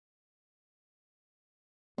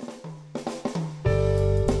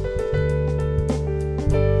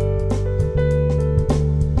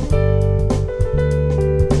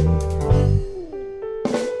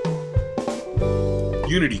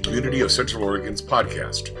Unity Community of Central Oregon's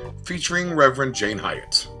podcast, featuring Reverend Jane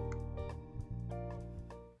Hyatt.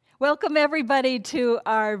 Welcome, everybody, to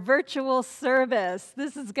our virtual service.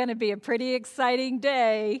 This is going to be a pretty exciting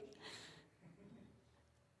day.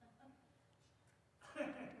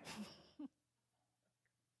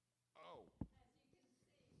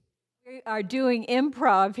 We are doing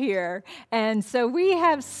improv here, and so we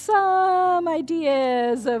have some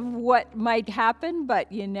ideas of what might happen,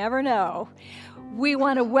 but you never know. We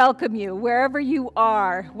want to welcome you wherever you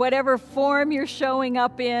are, whatever form you're showing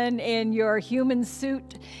up in your human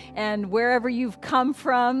suit, and wherever you've come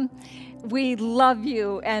from. We love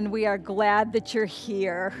you, and we are glad that you're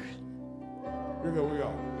here. Here we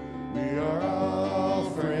go. We are all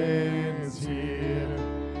friends here.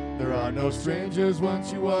 There are no strangers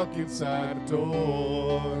once you walk inside the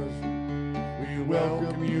doors. We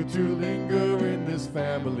welcome you to linger in this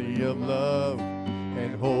family of love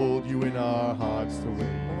and hold you in our hearts the way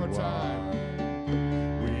you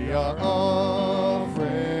are. We are all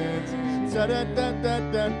friends. Once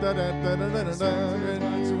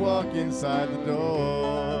you walk inside the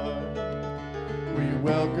door, we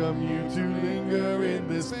welcome you to linger in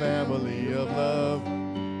this family of love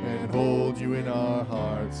and hold you in our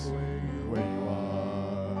hearts where you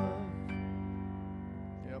are.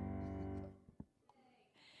 Yep.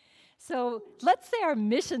 So let's say our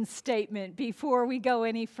mission statement before we go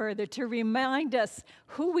any further to remind us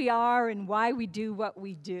who we are and why we do what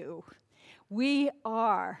we do. We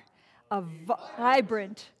are a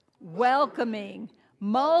vibrant, welcoming,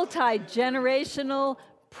 multi-generational,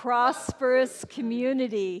 prosperous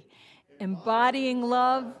community embodying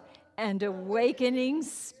love and awakening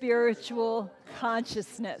spiritual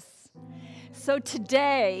consciousness. So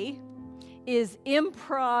today is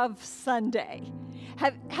Improv Sunday.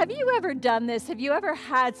 Have you ever done this? Have you ever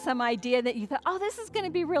had some idea that you thought, oh, this is going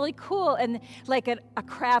to be really cool, and like a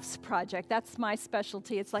crafts project? That's my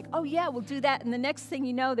specialty. It's like, oh yeah, we'll do that, and the next thing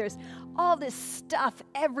you know, there's all this stuff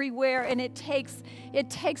everywhere, and it takes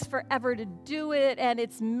forever to do it, and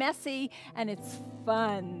it's messy, and it's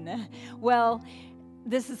fun. Well,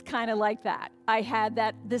 this is kind of like that. I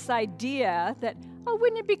had this idea that, oh,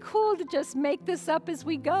 wouldn't it be cool to just make this up as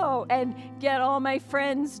we go and get all my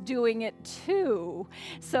friends doing it too?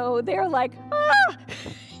 So they're like, ah!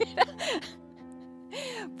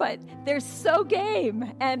 But they're so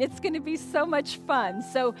game, and it's going to be so much fun.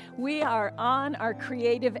 So we are on our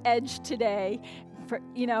creative edge today.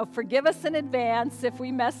 Forgive us in advance if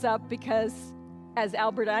we mess up, because as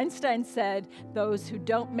Albert Einstein said, those who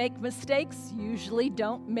don't make mistakes usually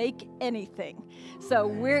don't make anything. So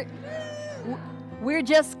we're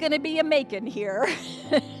just going to be a making here.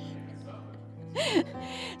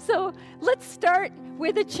 So let's start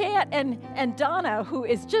with a chant, and Donna, who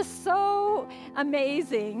is just so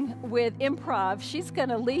amazing with improv, she's going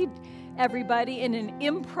to lead everybody in an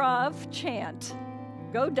improv chant.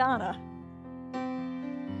 Go, Donna.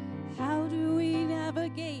 How do we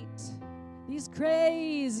navigate these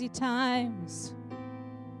crazy times?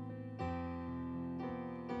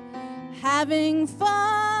 Having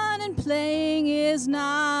fun and playing is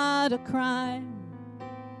not a crime.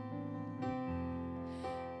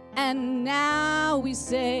 And now we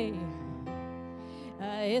say,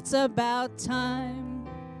 it's about time.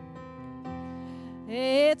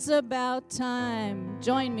 It's about time.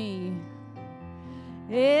 Join me.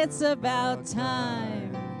 It's about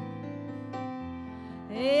time.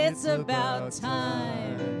 It's about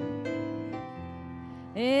time.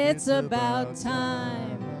 It's about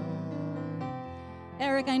time.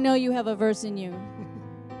 Eric, I know you have a verse in you.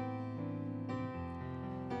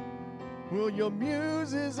 Well, your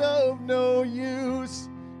muse is of no use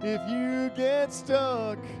if you get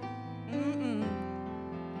stuck. Mm-mm.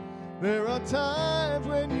 There are times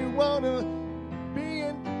when you want to be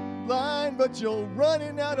in line, but you're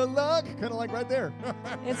running out of luck. Kind of like right there.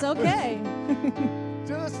 It's okay.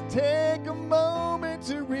 Just take a moment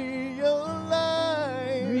to realize.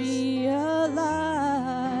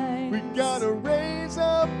 We gotta raise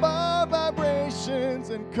up our vibrations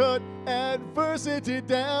and cut adversity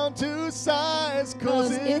down to size. 'Cause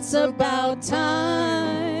it's about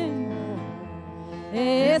time.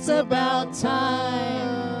 It's about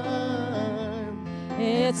time.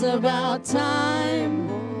 It's about time.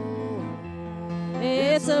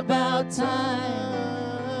 It's about time.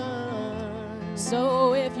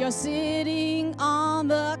 So if you're sitting on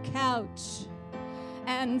the couch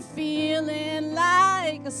and feeling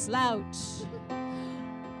like a slouch,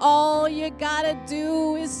 all you gotta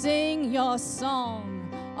do is sing your song.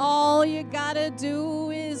 All you gotta do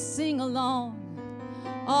is sing along.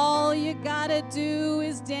 All you gotta do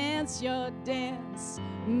is dance your dance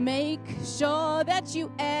Make sure that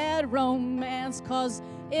you add romance, 'cause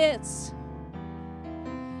it's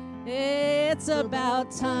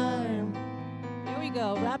about time. Here we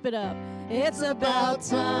go, wrap it up. It's about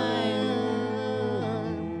time.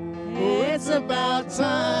 It's about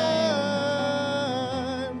time.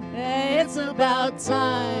 It's about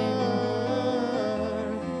time.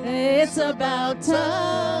 It's about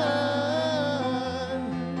time.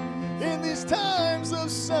 In these times of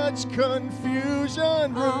such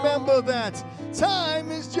confusion, remember that time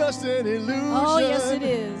is just an illusion. Oh, yes, it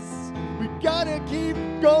is. We gotta keep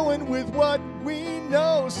going with what we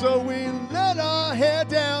know, so we let our hair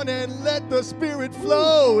down and let the spirit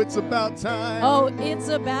flow. It's about time. Oh, it's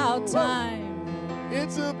about time.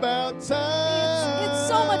 It's about time. It's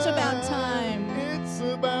so much about time. It's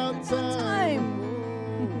about time.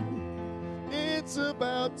 It's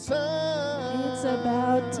about time. It's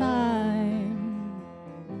about time.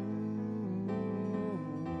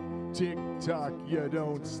 Tick tock, you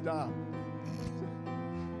don't stop.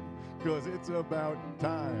 'Cause it's about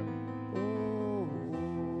time.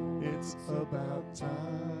 It's about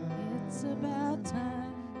time. It's about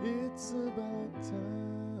time. It's about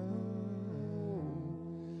time.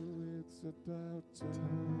 It's about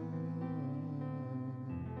time.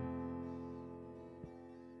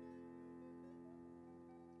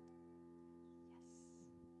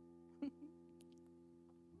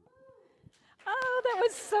 Oh, that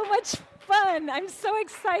was so much fun. I'm so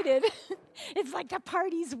excited. It's like the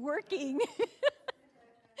party's working.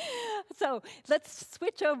 So let's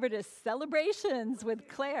switch over to celebrations with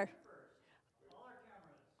Claire.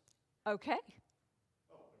 Okay.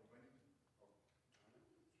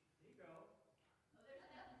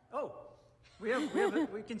 Oh, we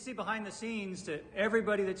can see behind the scenes to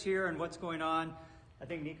everybody that's here and what's going on. I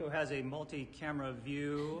think Nico has a multi-camera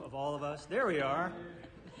view of all of us. There we are.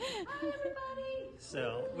 Hi, everybody.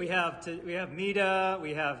 So we have Mita,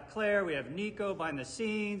 we have Claire, we have Nico behind the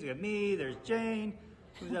scenes, we have me, there's Jane.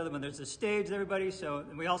 Who's the other one? There's the stage, everybody. So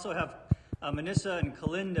and we also have Manissa and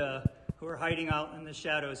Kalinda, who are hiding out in the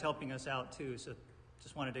shadows, helping us out too. So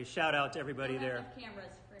just wanted to shout out to everybody there.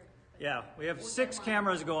 Yeah, we have 6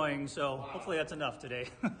 cameras going, so hopefully that's enough today.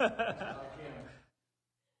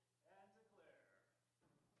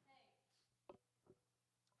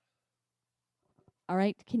 All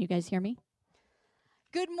right, can you guys hear me?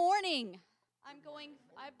 Good morning.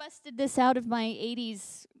 I busted this out of my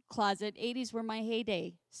 80s closet. 80s were my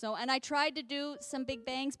heyday. And I tried to do some big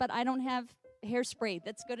bangs, but I don't have hairspray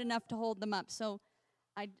that's good enough to hold them up. So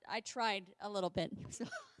I tried a little bit. So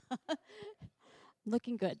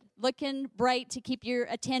looking good. Looking bright to keep your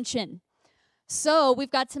attention. So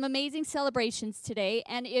we've got some amazing celebrations today.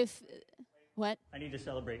 And what? I need to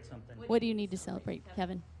celebrate something. What do you need to celebrate,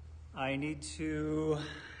 Kevin? I need to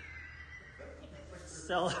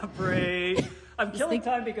celebrate. I'm killing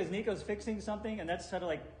time because Nico's fixing something, and that's sort of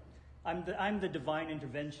like I'm the divine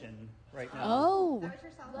intervention right now. Oh,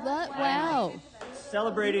 wow.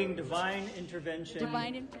 Celebrating divine intervention.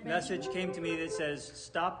 Divine intervention. Message came to me that says,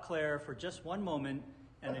 stop Claire for just one moment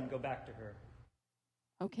and then go back to her.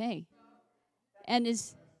 Okay. And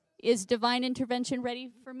is divine intervention ready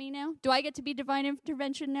for me now? Do I get to be divine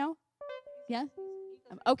intervention now? Yeah?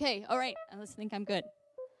 Okay, all right. I think I'm good.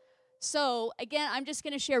 So, again, I'm just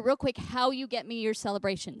going to share real quick how you get me your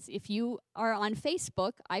celebrations. If you are on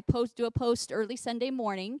Facebook, I do a post early Sunday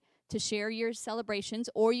morning to share your celebrations,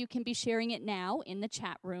 or you can be sharing it now in the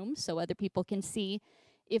chat room so other people can see.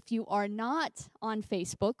 If you are not on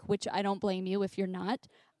Facebook, which I don't blame you if you're not,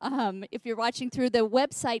 if you're watching through the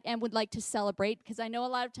website and would like to celebrate, because I know a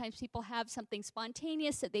lot of times people have something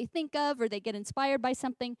spontaneous that they think of or they get inspired by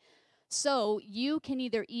something. So you can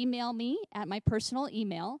either email me at my personal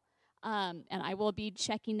email, and I will be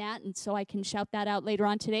checking that, and so I can shout that out later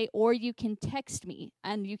on today, or you can text me,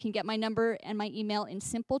 and you can get my number and my email in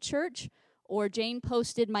Simple Church, or Jane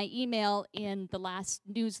posted my email in the last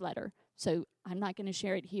newsletter. So I'm not going to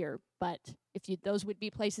share it here, but those would be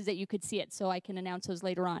places that you could see it, so I can announce those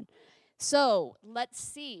later on. So let's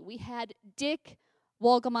see. We had Dick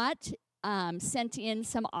Wolgamott sent in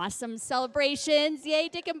some awesome celebrations. Yay,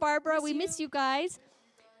 Dick and Barbara. We miss you guys.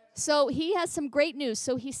 So he has some great news.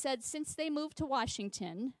 So he said since they moved to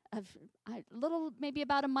Washington, maybe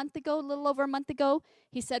about a month ago, a little over a month ago,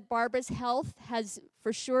 he said Barbara's health has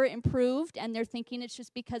for sure improved, and they're thinking it's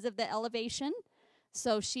just because of the elevation.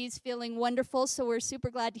 So she's feeling wonderful, so we're super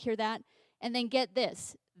glad to hear that. And then get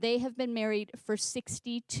this, they have been married for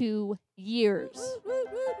 62 years.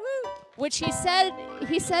 Which he said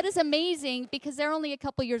is amazing because they're only a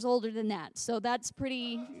couple years older than that. So that's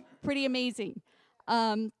pretty amazing.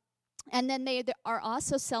 And then they are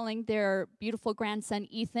also selling their beautiful grandson,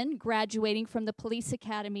 Ethan, graduating from the police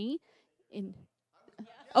academy. Did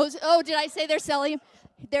I say they're selling?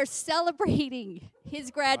 They're celebrating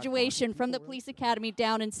his graduation from the police academy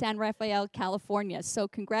down in San Rafael, California. So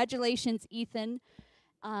congratulations, Ethan,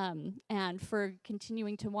 and for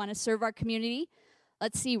continuing to want to serve our community.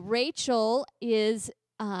 Let's see, Rachel is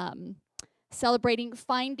celebrating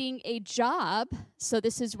finding a job. So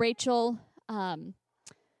this is Rachel.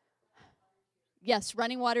 Yes,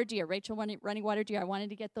 Running Water Deer. Rachel, Running Water Deer. I wanted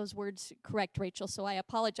to get those words correct, Rachel, so I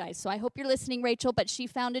apologize. So I hope you're listening, Rachel, but she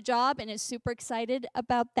found a job and is super excited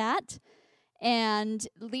about that. And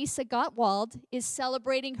Lisa Gottwald is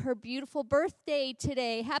celebrating her beautiful birthday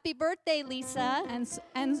today. Happy birthday, Lisa.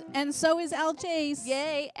 And so is Al Chase.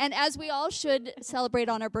 Yay. And as we all should celebrate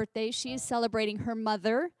on our birthday, she is celebrating her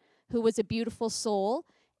mother, who was a beautiful soul,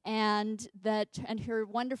 and her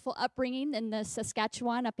wonderful upbringing in the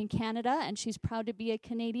Saskatchewan up in Canada, and she's proud to be a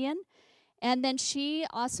Canadian. And then she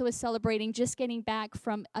also is celebrating just getting back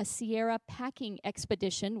from a Sierra packing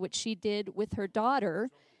expedition, which she did with her daughter,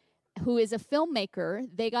 who is a filmmaker.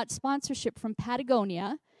 They got sponsorship from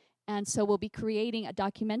Patagonia, and so we'll be creating a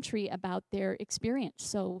documentary about their experience.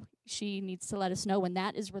 So she needs to let us know when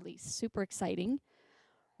that is released. Super exciting.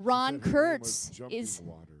 Ron Kurtz is...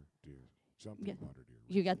 Jumping water deer.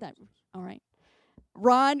 You got that? All right.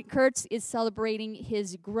 Ron Kurtz is celebrating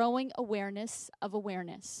his growing awareness of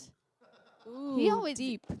awareness. Ooh, He always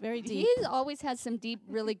deep, very deep. He always has some deep,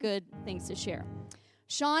 really good things to share.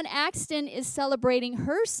 Sean Axton is celebrating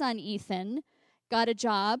her son, Ethan, got a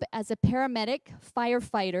job as a paramedic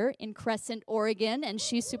firefighter in Crescent, Oregon, and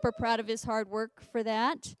she's super proud of his hard work for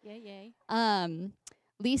that. Yay.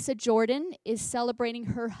 Lisa Jordan is celebrating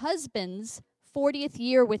her husband's 40th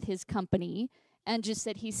year with his company, and just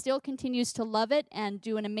said he still continues to love it and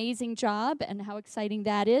do an amazing job, and how exciting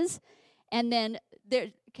that is. And then,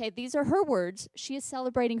 these are her words. She is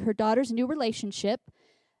celebrating her daughter's new relationship.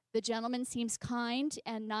 The gentleman seems kind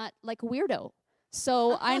and not like a weirdo.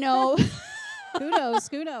 So I know... Kudos.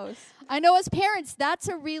 I know as parents, that's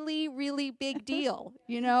a really, really big deal,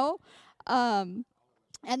 you know? And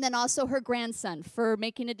then also her grandson for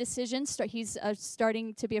making a decision. He's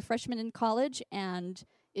starting to be a freshman in college and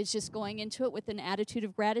is just going into it with an attitude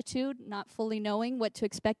of gratitude, not fully knowing what to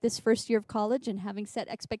expect this first year of college and having set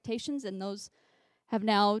expectations, and those have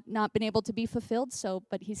now not been able to be fulfilled. So,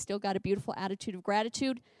 but he's still got a beautiful attitude of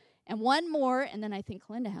gratitude. And one more, and then I think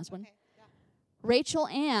Kalinda has one. Okay, yeah. Rachel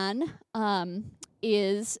Ann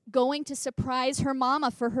is going to surprise her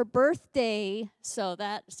mama for her birthday. So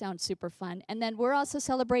that sounds super fun. And then we're also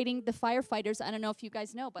celebrating the firefighters. I don't know if you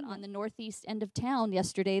guys know, but on the northeast end of town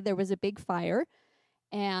yesterday, there was a big fire.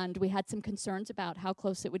 And we had some concerns about how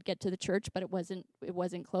close it would get to the church, but it wasn't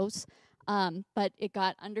close. But it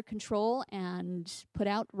got under control and put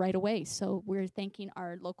out right away. So we're thanking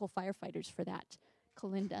our local firefighters for that.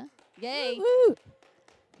 Kalinda. Yay. Woo-hoo.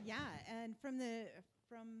 Yeah, and from the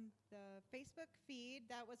Facebook feed,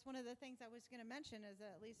 that was one of the things I was going to mention, is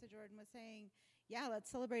that Lisa Jordan was saying, yeah, let's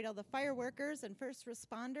celebrate all the fire workers and first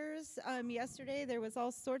responders. Yesterday, there was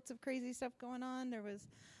all sorts of crazy stuff going on. There was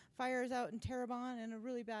fires out in Terrebonne and a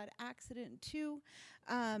really bad accident, too.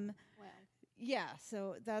 Wow. Yeah,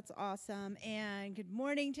 so that's awesome. And good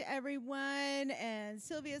morning to everyone. And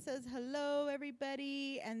Sylvia says, hello,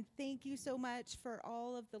 everybody. And thank you so much for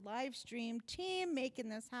all of the live stream team making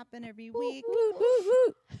this happen every week. Woo, woo,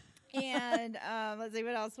 woo. And let's see,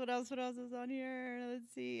 what else is on here?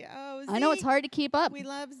 Let's see. Oh, Zeke. I know it's hard to keep up. We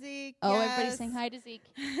love Zeke. Oh, yes. Everybody's saying hi to Zeke.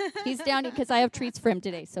 He's down because I have treats for him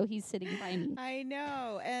today, so he's sitting by me. I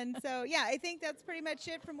know. And so, yeah, I think that's pretty much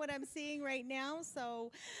it from what I'm seeing right now.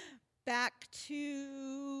 So back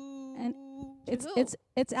to... And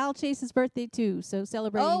it's Al Chase's birthday, too, so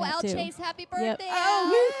celebrating that, Al too. Chase, happy birthday, Yep. Al.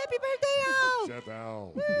 Oh, happy birthday, Al! Chef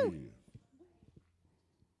Al.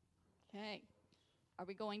 Okay. Are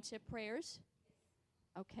we going to prayers?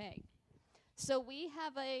 Okay. So we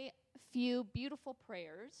have a few beautiful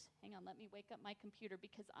prayers. Hang on, let me wake up my computer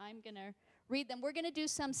because I'm going to read them. We're going to do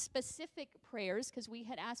some specific prayers because we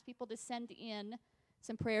had asked people to send in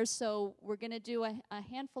some prayers. So we're going to do a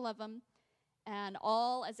handful of them, and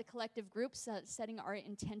all as a collective group, setting our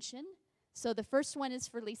intention. So the first one is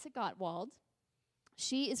for Lisa Gottwald.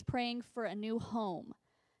 She is praying for a new home.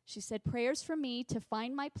 She said, prayers for me to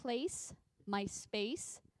find my place, my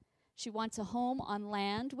space. She wants a home on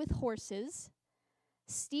land with horses,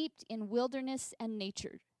 steeped in wilderness and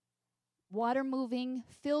nature, water moving,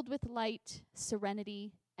 filled with light,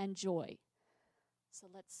 serenity, and joy. So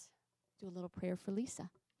let's do a little prayer for Lisa.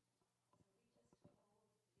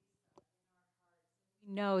 We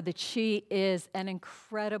Know that she is an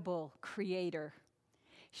incredible creator.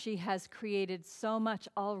 She has created so much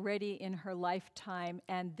already in her lifetime,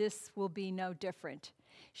 and this will be no different.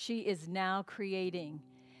 She is now creating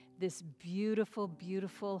this beautiful,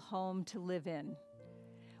 beautiful home to live in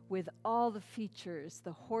with all the features,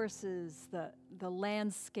 the horses, the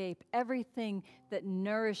landscape, everything that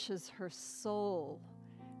nourishes her soul,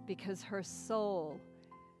 because her soul,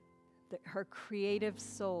 her creative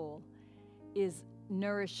soul, is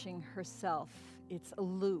nourishing herself. It's a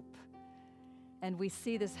loop. And we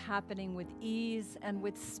see this happening with ease and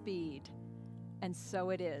with speed. And so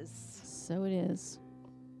it is. So it is.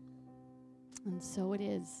 And so it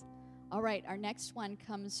is. All right, our next one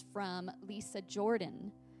comes from Lisa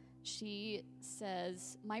Jordan. She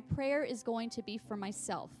says, my prayer is going to be for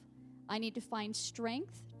myself. I need to find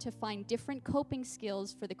strength to find different coping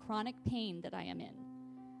skills for the chronic pain that I am in.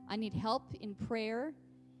 I need help in prayer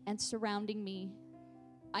and surrounding me.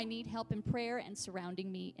 I need help in prayer and surrounding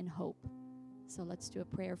me in hope. So let's do a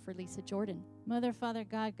prayer for Lisa Jordan. Mother, Father,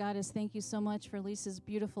 God, Goddess, thank you so much for Lisa's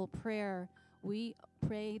beautiful prayer. We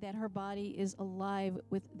pray that her body is alive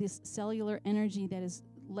with this cellular energy that is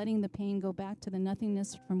letting the pain go back to the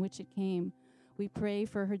nothingness from which it came. We pray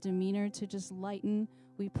for her demeanor to just lighten.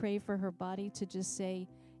 We pray for her body to just say,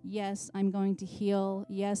 yes, I'm going to heal.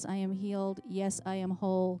 Yes, I am healed. Yes, I am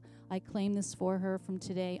whole. I claim this for her from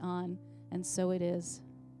today on, and so it is.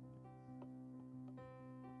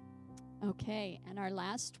 Okay, and our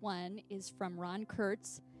last one is from Ron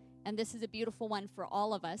Kurtz, and this is a beautiful one for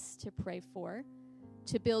all of us to pray for,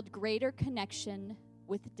 to build greater connection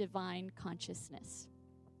with divine consciousness.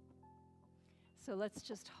 So let's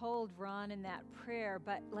just hold Ron in that prayer,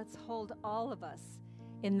 but let's hold all of us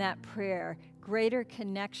in that prayer. Greater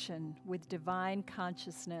connection with divine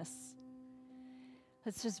consciousness.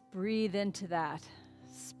 Let's just breathe into that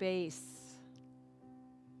space.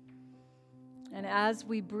 And as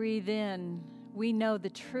we breathe in, we know the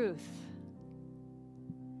truth.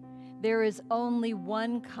 There is only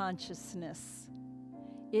one consciousness.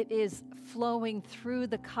 It is flowing through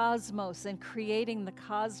the cosmos and creating the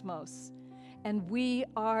cosmos. And we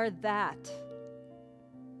are that.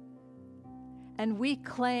 And we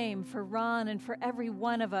claim for Ron and for every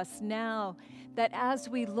one of us now that as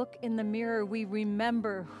we look in the mirror, we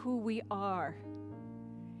remember who we are.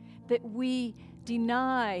 That we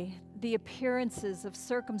deny the appearances of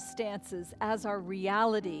circumstances as our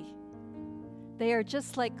reality. They are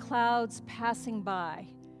just like clouds passing by.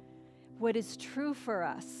 What is true for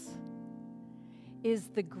us is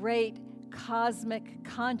the great cosmic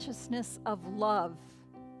consciousness of love.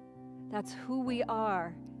 That's who we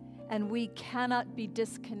are, and we cannot be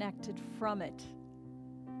disconnected from it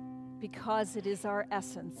because it is our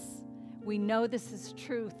essence. We know this is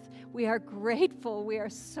truth. We are grateful. We are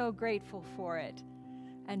so grateful for it.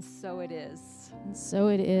 And so it is. And so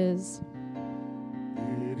it is.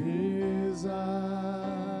 It is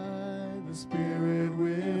I, the Spirit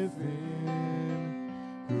within,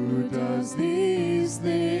 who does these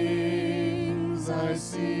things I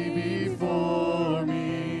see before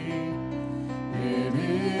me. It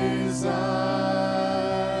is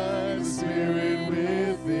I, the Spirit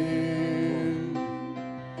within,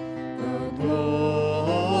 the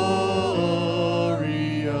glory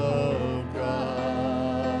of God,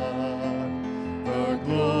 the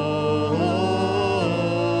glory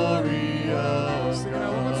of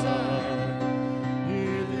God.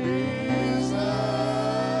 It is I,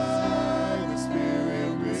 the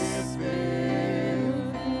Spirit within,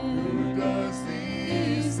 who does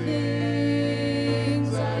these things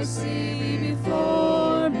I see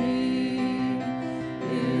before me.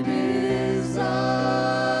 It is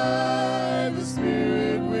I, the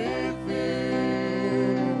Spirit within,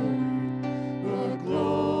 the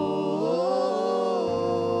glory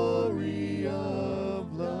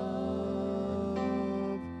of love,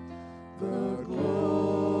 the glory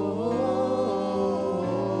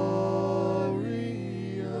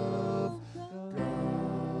of God.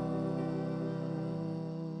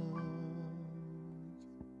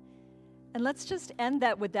 And let's just end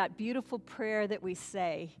that with that beautiful prayer that we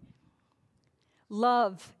say.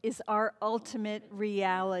 Love is our ultimate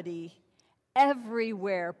reality,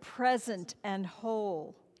 everywhere present and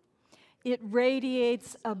whole. It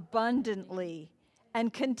radiates abundantly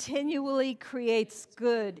and continually creates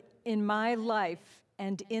good in my life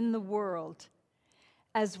and in the world.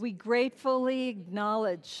 As we gratefully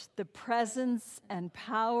acknowledge the presence and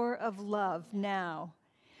power of love now,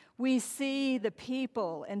 we see the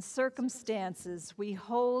people and circumstances we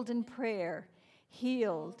hold in prayer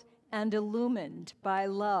healed and illumined by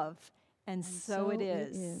love, and so it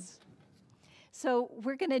is. So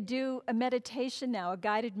we're going to do a meditation now, a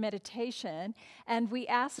guided meditation, and we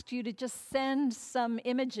asked you to just send some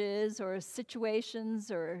images or situations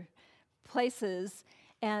or places,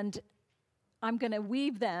 and I'm going to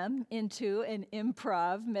weave them into an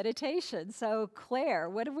improv meditation. So Claire,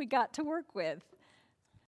 what have we got to work with?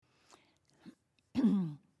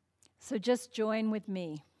 So just join with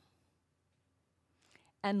me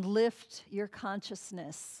and lift your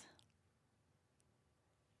consciousness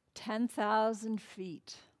 10,000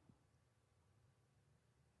 feet.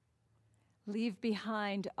 Leave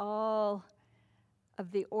behind all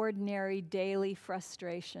of the ordinary daily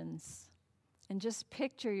frustrations and just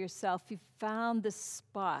picture yourself, you've found this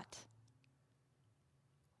spot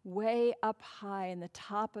way up high in the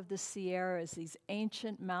top of the Sierras, these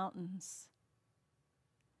ancient mountains.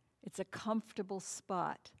 It's a comfortable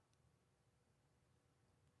spot.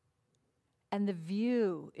 And the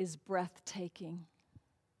view is breathtaking.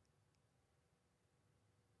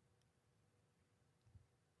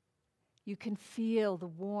 You can feel the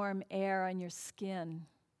warm air on your skin.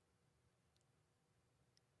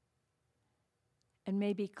 And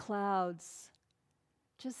maybe clouds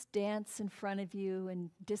just dance in front of you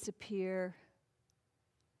and disappear.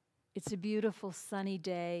 It's a beautiful sunny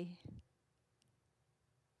day.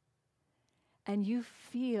 And you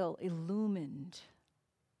feel illumined.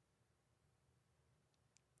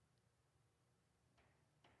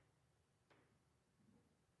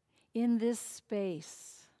 In this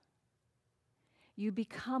space, you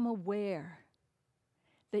become aware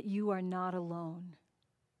that you are not alone.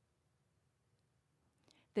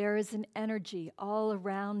 There is an energy all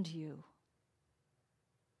around you.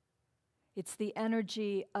 It's the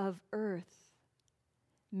energy of earth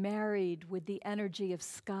married with the energy of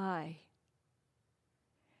sky,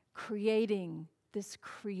 creating this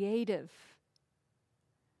creative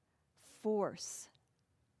force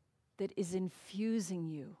that is infusing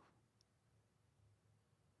you.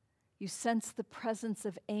 You sense the presence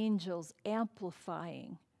of angels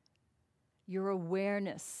amplifying your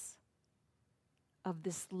awareness of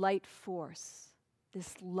this light force,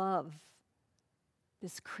 this love,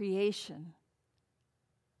 this creation.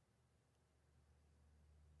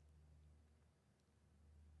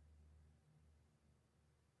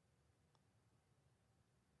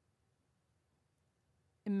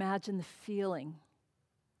 Imagine the feeling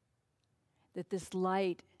that this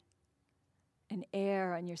light and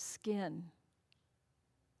air on your skin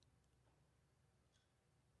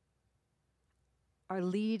are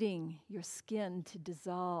leading your skin to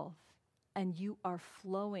dissolve, and you are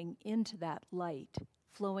flowing into that light,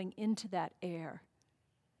 flowing into that air,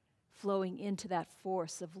 flowing into that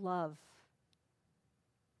force of love.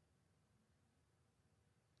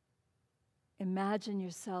 Imagine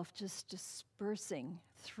yourself just dispersing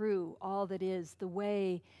through all that is, the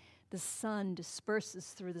way the sun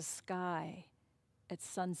disperses through the sky at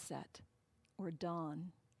sunset or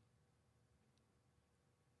dawn.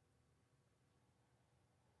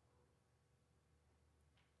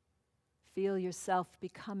 Feel yourself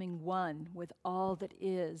becoming one with all that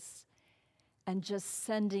is and just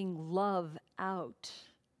sending love out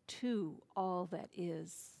to all that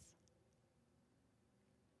is.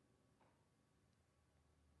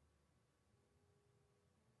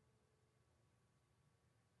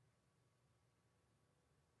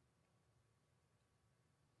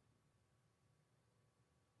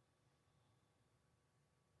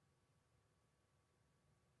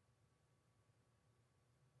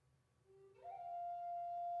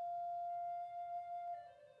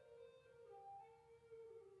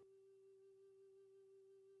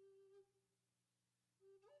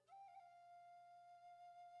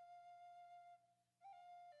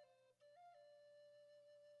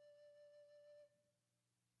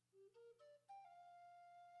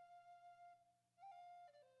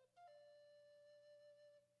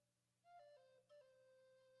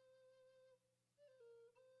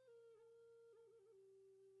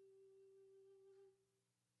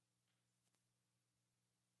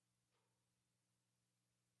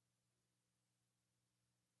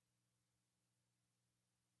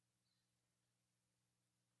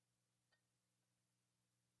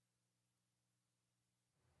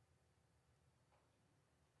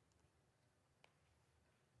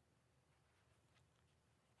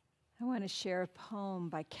 I want to share a poem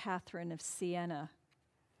by Catherine of Siena,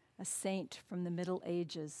 a saint from the Middle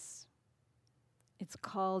Ages. It's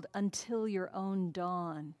called Until Your Own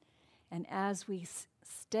Dawn. And as we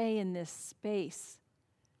stay in this space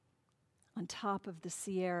on top of the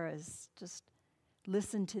Sierras, just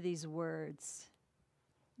listen to these words.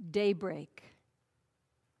 Daybreak.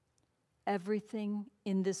 Everything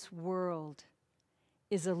in this world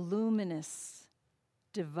is a luminous,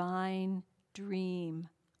 divine dream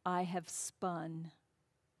I have spun.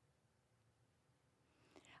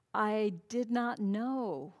 I did not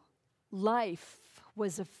know life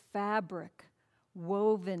was a fabric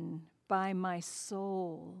woven by my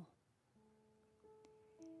soul.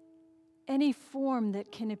 Any form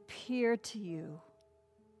that can appear to you.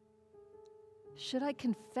 Should I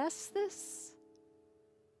confess this?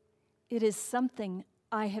 It is something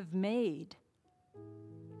I have made.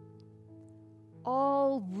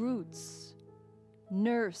 All roots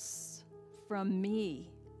nurse from me.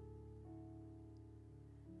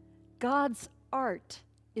 God's art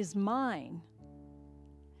is mine.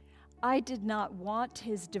 I did not want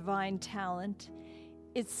his divine talent.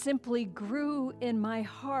 It simply grew in my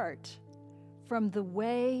heart from the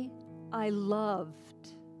way I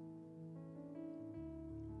loved.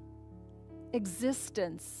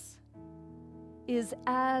 Existence is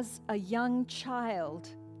as a young child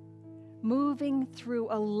moving through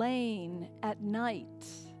a lane at night.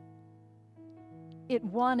 It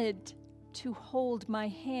wanted to hold my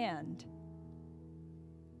hand.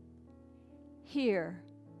 Here,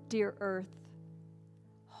 dear earth,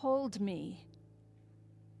 hold me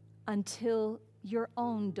until your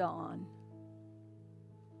own dawn.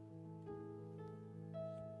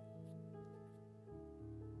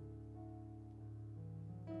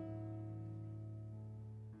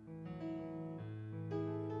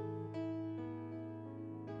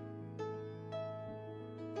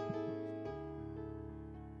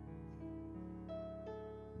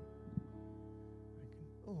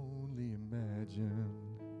 Only imagine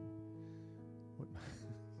what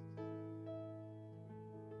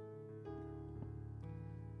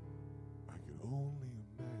I could only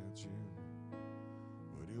imagine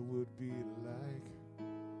what it would be like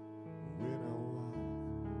when I walk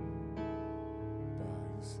by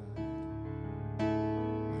your side. I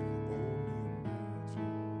could only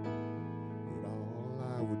imagine that all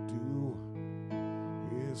I would do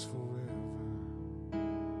is forever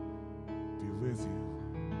be with you.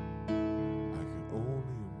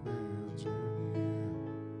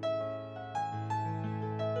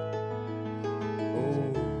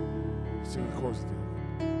 Sing the chorus again.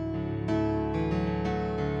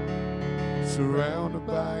 Surrounded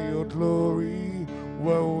by your glory,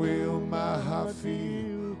 what will my heart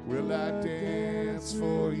feel? Will I dance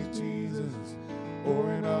for you, Jesus?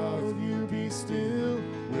 Or in awe of you be still?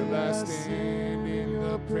 Will I stand in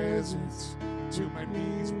your presence? To my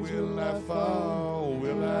knees will I fall?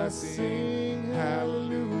 Will I sing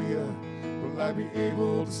hallelujah? Will I be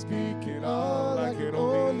able to speak in all I can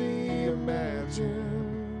only imagine?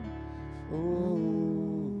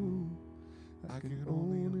 Oh, I can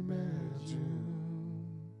only imagine.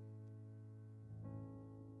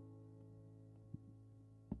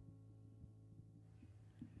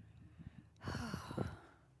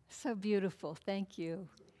 So beautiful, thank you.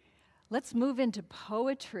 Let's move into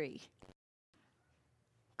poetry.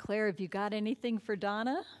 Claire, have you got anything for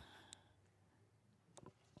Donna?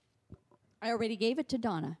 I already gave it to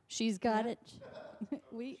Donna. She's got it.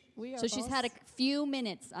 We are So she's had a few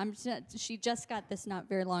minutes. She just got this not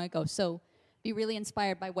very long ago. So be really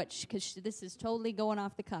inspired by what, because this is totally going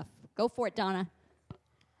off the cuff. Go for it, Donna.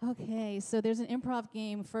 Okay, so there's an improv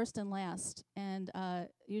game, first and last, and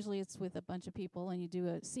usually it's with a bunch of people and you do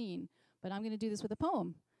a scene, but I'm going to do this with a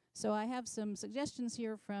poem. So I have some suggestions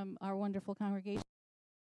here from our wonderful congregation.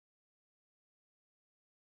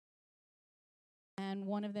 And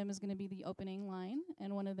one of them is going to be the opening line,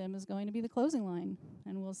 and one of them is going to be the closing line,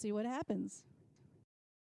 and we'll see what happens.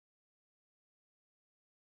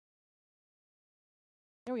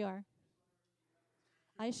 There we are.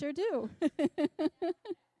 I sure do.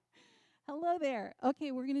 Hello there.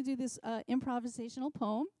 Okay, we're going to do this improvisational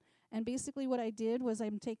poem. And basically what I did was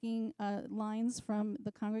I'm taking lines from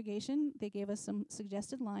the congregation. They gave us some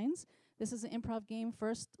suggested lines. This is an improv game,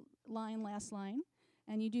 first line, last line.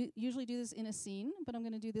 And you usually do this in a scene, but I'm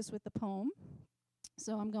going to do this with the poem.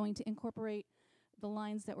 So I'm going to incorporate the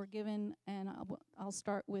lines that were given, and I'll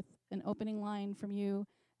start with an opening line from you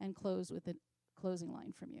and close with a closing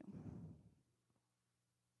line from you.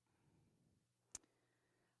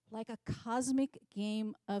 Like a cosmic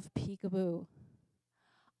game of peekaboo.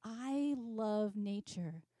 I love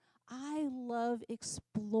nature. I love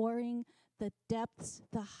exploring the depths,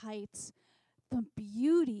 the heights, the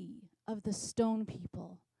beauty of the stone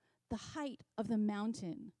people, the height of the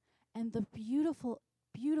mountain, and the beautiful,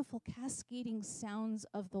 beautiful cascading sounds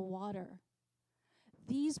of the water.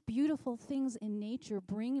 These beautiful things in nature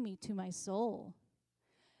bring me to my soul.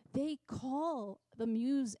 They call the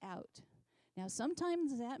muse out. Now,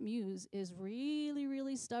 sometimes that muse is really,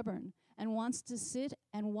 really stubborn and wants to sit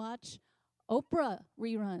and watch Oprah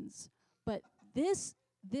reruns. But this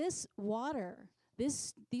water,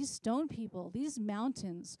 these stone people, these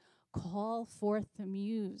mountains call forth the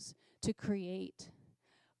muse to create.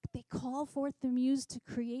 They call forth the muse to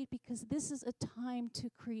create because this is a time to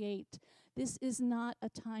create. This is not a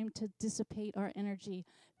time to dissipate our energy.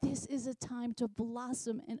 This is a time to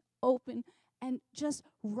blossom and open and just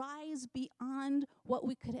rise beyond what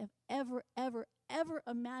we could have ever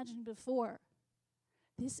imagined before.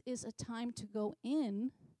 This is a time to go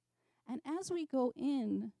in, and as we go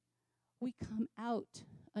in, we come out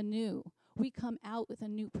anew. We come out with a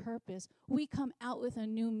new purpose. We come out with a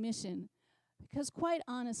new mission. Because quite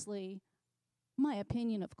honestly, my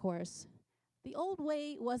opinion, of course, the old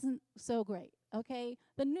way wasn't so great, okay?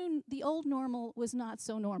 The old normal was not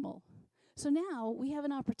so normal. So now we have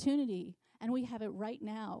an opportunity, and we have it right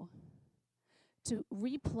now, to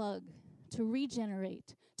replug, to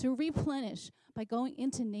regenerate, to replenish by going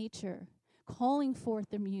into nature, calling forth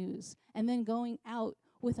the muse, and then going out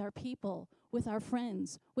with our people, with our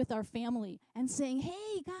friends, with our family, and saying,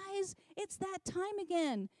 hey, guys, it's that time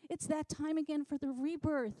again. It's that time again for the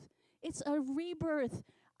rebirth. It's a rebirth.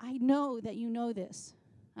 I know that you know this.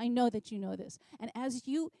 I know that you know this. And as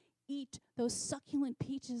you eat those succulent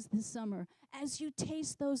peaches this summer, as you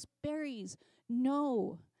taste those berries,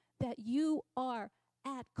 know that you are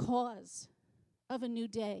at cause of a new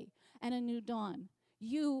day and a new dawn.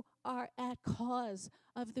 You are at cause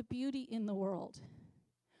of the beauty in the world.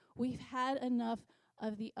 We've had enough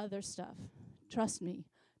of the other stuff. Trust me.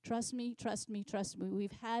 Trust me, trust me, trust me.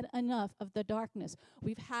 We've had enough of the darkness.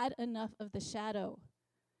 We've had enough of the shadow.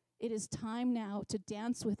 It is time now to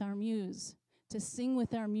dance with our muse, to sing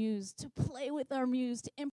with our muse, to play with our muse,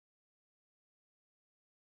 to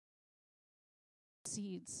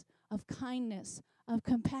seeds of kindness, of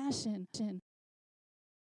compassion.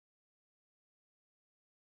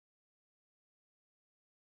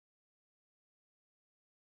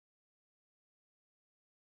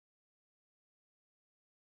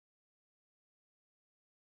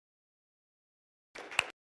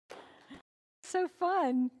 So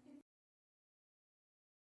fun.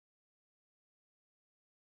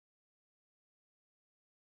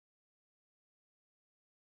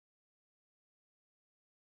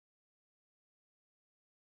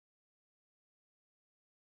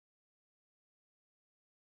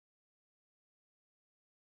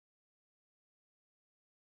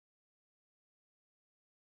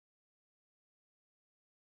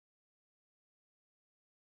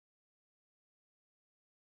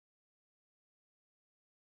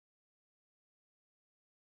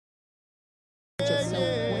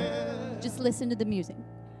 Just listen to the music.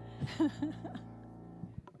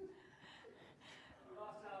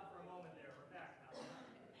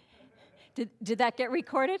 Did that get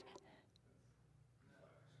recorded?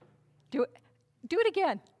 Do it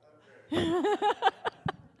again.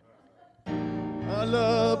 Our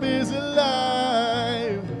love is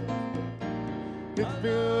alive. Its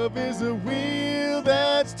love is a wheel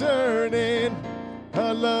that's turning.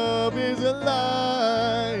 Our love is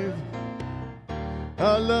alive.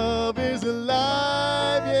 Our love is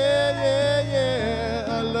alive, yeah, yeah, yeah.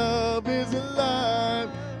 Our love is alive.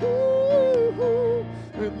 Ooh,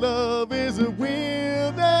 love is a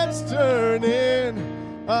wheel that's turning.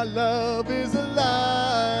 Our love is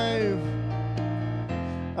alive.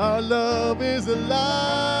 Our love is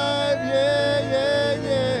alive, yeah, yeah,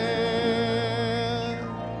 yeah.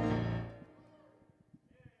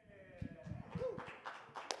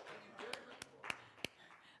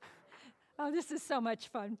 Oh, this is so much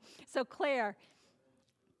fun. So, Claire,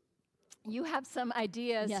 you have some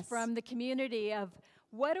ideas Yes. from the community of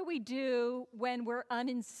what do we do when we're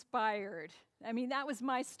uninspired? I mean, that was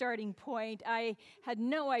my starting point. I had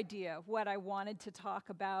no idea what I wanted to talk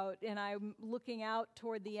about, and I'm looking out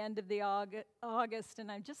toward the end of the August,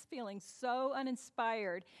 and I'm just feeling so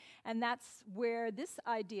uninspired. And that's where this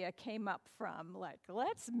idea came up from, like,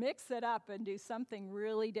 let's mix it up and do something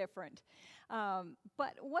really different.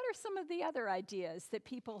 But what are some of the other ideas that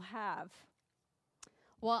people have?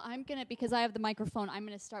 Well, because I have the microphone, I'm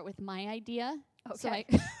going to start with my idea. Okay.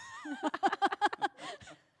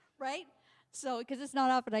 Right? So, because it's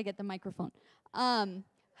not often I get the microphone.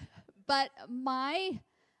 But I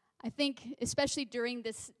think, especially during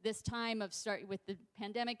this time of start with the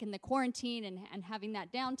pandemic and the quarantine and having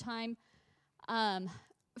that downtime,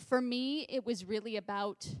 for me, it was really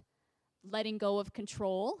about letting go of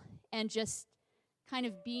control and just kind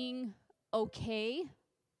of being okay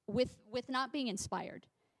with not being inspired.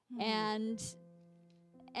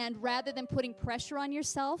 And rather than putting pressure on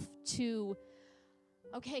yourself to,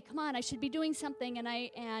 okay, come on, I should be doing something,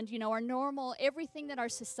 and you know, our normal, everything that our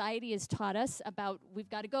society has taught us about we've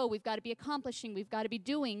got to go, we've got to be accomplishing, we've got to be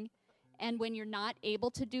doing, and when you're not able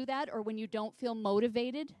to do that, or when you don't feel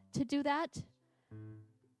motivated to do that,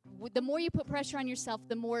 the more you put pressure on yourself,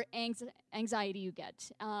 the more anxiety you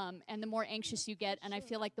get, and the more anxious you get, and I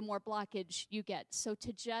feel like the more blockage you get. So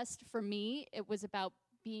to just, for me, it was about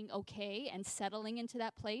being okay and settling into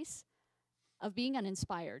that place of being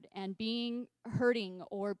uninspired and being hurting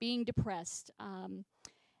or being depressed.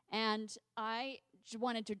 And I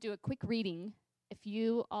wanted to do a quick reading. If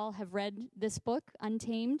you all have read this book,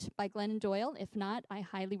 Untamed by Glennon Doyle, if not, I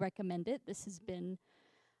highly recommend it. This has been,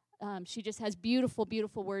 she just has beautiful,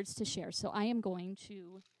 beautiful words to share. So I am going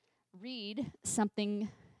to read something,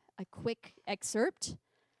 a quick excerpt.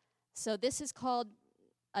 So this is called,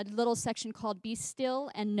 a little section called Be Still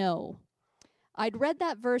and Know. I'd read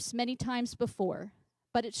that verse many times before,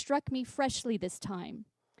 but it struck me freshly this time.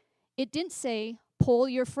 It didn't say, poll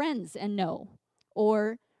your friends and know,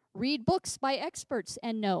 or read books by experts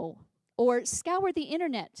and know, or scour the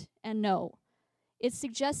internet and know. It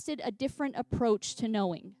suggested a different approach to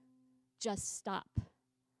knowing. Just stop.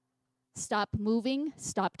 Stop moving,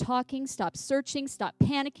 stop talking, stop searching, stop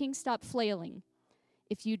panicking, stop flailing.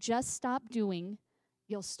 If you just stop doing,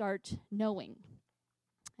 you'll start knowing.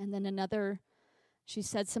 And then she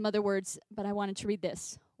said some other words, but I wanted to read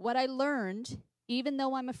this. What I learned, even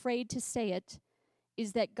though I'm afraid to say it,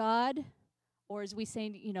 is that God, or as we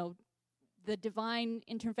say, you know, the divine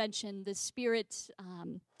intervention, the spirit,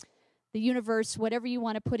 the universe, whatever you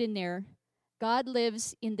want to put in there, God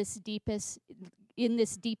lives in this deepness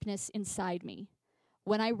inside me.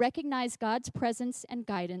 When I recognize God's presence and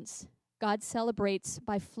guidance, God celebrates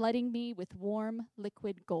by flooding me with warm,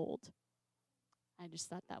 liquid gold. I just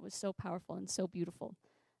thought that was so powerful and so beautiful.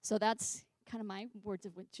 So that's kind of my words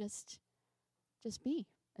of just be.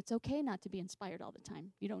 It's okay not to be inspired all the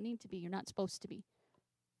time. You don't need to be. You're not supposed to be.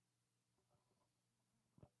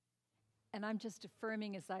 And I'm just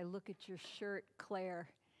affirming as I look at your shirt, Claire,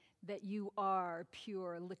 that you are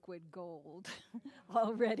pure liquid gold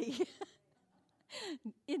already,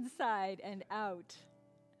 inside and out.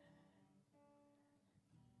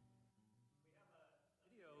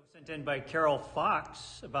 Sent in by Carol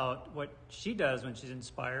Fox about what she does when she's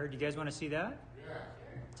inspired. You guys want to see that? Yeah.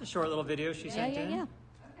 It's a short little video she sent in. Yeah.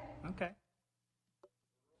 Okay.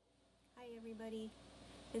 Hi, everybody.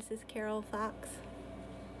 This is Carol Fox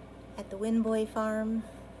at the Windboy Farm,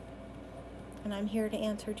 and I'm here to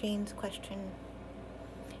answer Jane's question.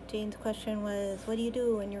 Jane's question was, what do you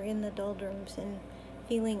do when you're in the doldrums and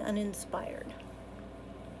feeling uninspired?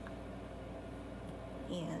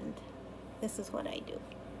 And this is what I do.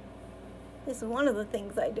 This is one of the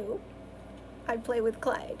things I do. I play with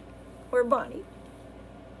Clyde or Bonnie.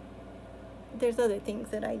 There's other things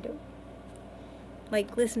that I do,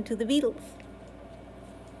 like listen to the Beatles.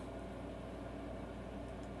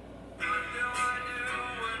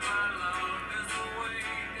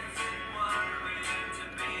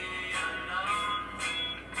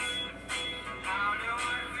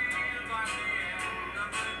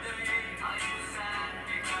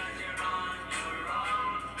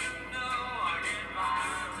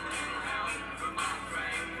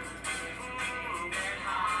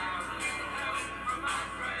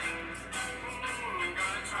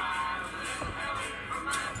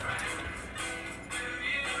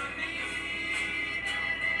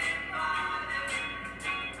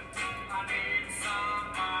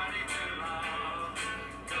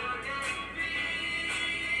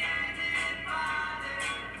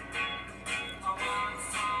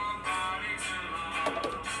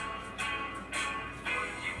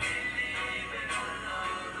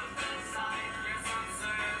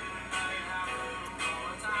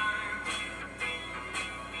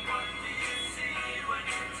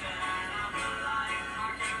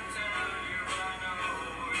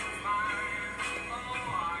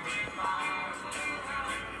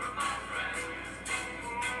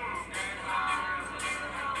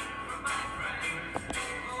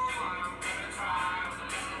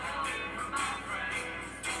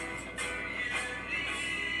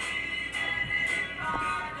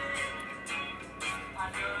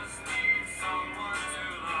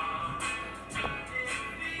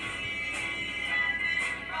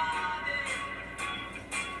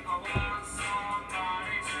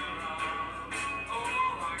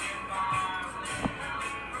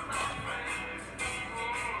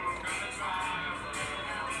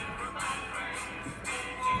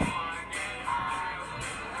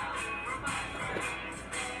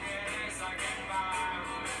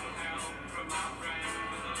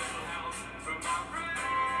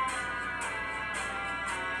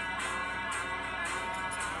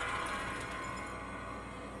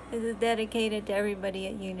 This is dedicated to everybody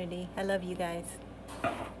at Unity. I love you guys.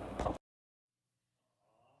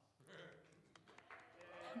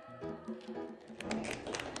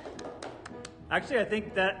 Actually, I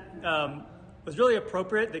think that was really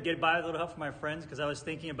appropriate to get by with a little help from my friends, because I was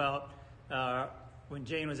thinking about when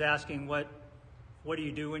Jane was asking, what do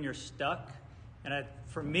you do when you're stuck? And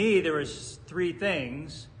for me, there was 3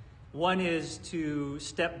 things. One is to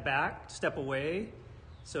step back, step away,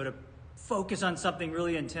 so to focus on something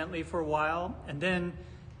really intently for a while, and then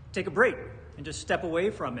take a break and just step away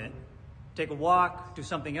from it. Take a walk, do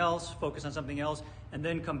something else, focus on something else, and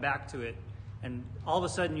then come back to it. And all of a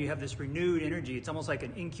sudden you have this renewed energy. It's almost like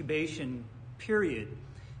an incubation period.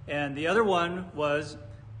 And the other one was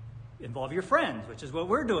involve your friends, which is what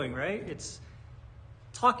we're doing, right? It's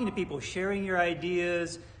talking to people, sharing your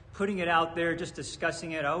ideas, putting it out there, just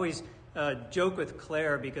discussing it. I always joke with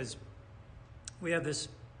Claire, because we have this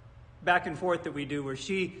back and forth that we do where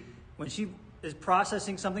when she is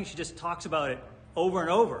processing something, she just talks about it over and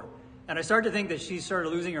over. And I start to think that she's sort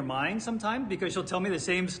of losing her mind sometimes, because she'll tell me the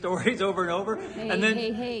same stories over and over. And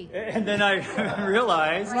then I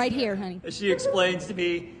realize, right here, honey, she explains to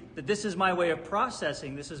me that this is my way of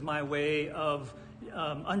processing. This is my way of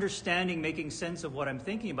understanding, making sense of what I'm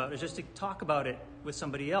thinking about, is just to talk about it with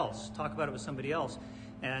somebody else,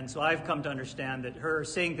 And so I've come to understand that her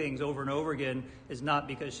saying things over and over again is not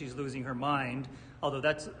because she's losing her mind, although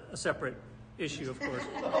that's a separate issue, of course.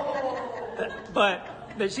 But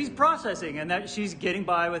that she's processing, and that she's getting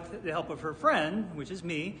by with the help of her friend, which is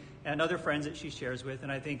me, and other friends that she shares with.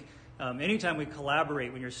 And I think anytime we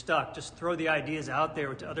collaborate, when you're stuck, just throw the ideas out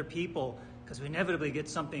there to other people, because we inevitably get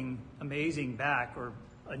something amazing back, or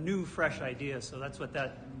a new, fresh idea. So that's what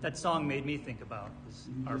that song made me think about, is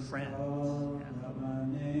our friends.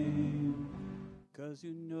 Because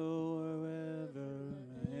you know wherever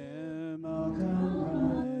I am, I'll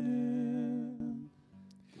come running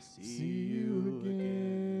to see you again.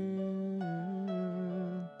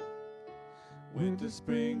 Winter,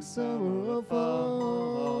 spring, summer, or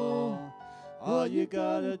fall, all you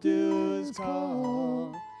gotta do is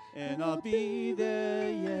call, and I'll be there,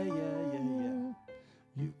 yeah, yeah, yeah, yeah.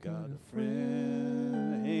 You've got a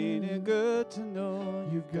friend, ain't it good to know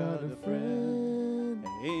you've got a friend?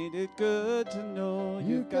 Ain't it good to know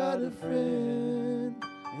you've got a friend?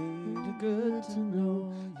 Ain't it good to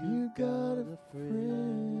know you've got a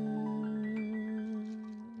friend?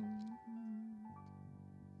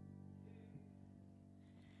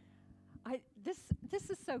 This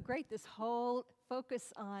is so great, this whole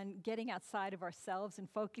focus on getting outside of ourselves and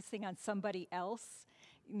focusing on somebody else.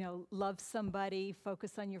 You know, love somebody,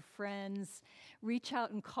 focus on your friends, reach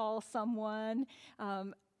out and call someone.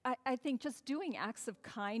 I think just doing acts of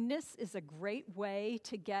kindness is a great way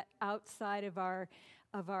to get outside of our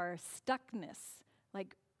stuckness.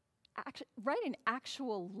 Like, write an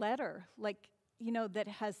actual letter, like, you know, that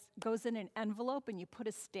goes in an envelope and you put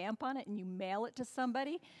a stamp on it and you mail it to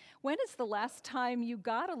somebody. When is the last time you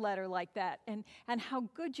got a letter like that? And how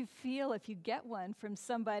good you feel if you get one from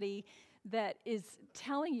somebody that is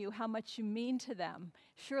telling you how much you mean to them.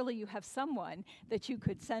 Surely you have someone that you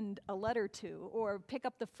could send a letter to, or pick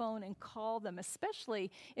up the phone and call them, especially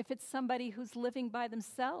if it's somebody who's living by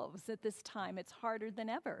themselves at this time. It's harder than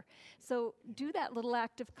ever. So do that little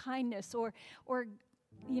act of kindness, or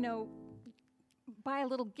you know, buy a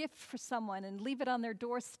little gift for someone and leave it on their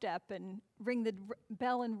doorstep and ring the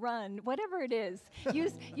bell and run. Whatever it is,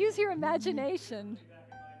 use your imagination.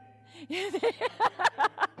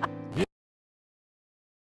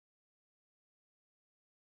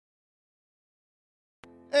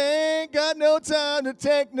 Ain't got no time to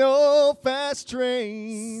take no fast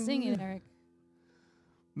train. Sing it, Eric.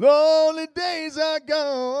 Lonely days are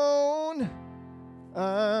gone.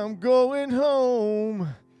 I'm going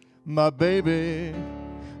home. My baby,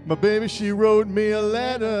 she wrote me a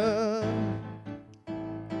letter.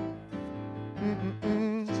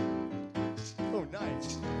 Oh,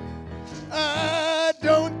 nice. I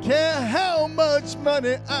don't care how much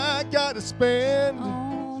money I gotta spend.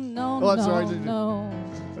 Oh, no, I'm sorry. no.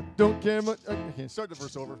 Don't care much. Okay, start the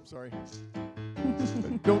verse over. Sorry.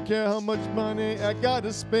 I don't care how much money I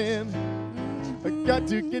gotta spend. I got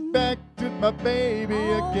to get back to my baby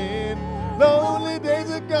again. Lonely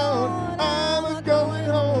days are gone. I'm going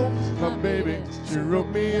home. My baby, she wrote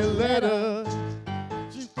me a letter.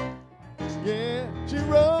 She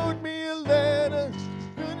wrote me a letter.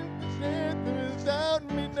 Couldn't live without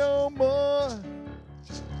me no more.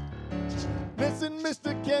 Listen,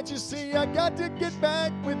 mister, can't you see I got to get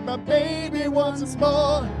back with my baby once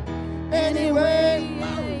more. Anyway,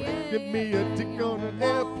 give me a ticket on an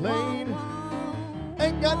airplane.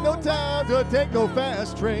 Ain't got no time to take no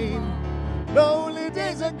fast train. Lonely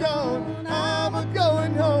days are gone, I'm a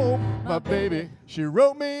going home. My baby, she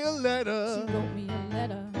wrote me a letter. She wrote me a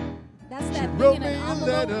letter. That's She that wrote thing in me an a envelope.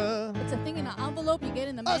 letter. It's a thing in an envelope you get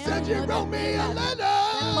in the mail. I said she you know, wrote that me thing, a that- letter.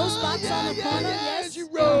 That post box on the corner, yes. She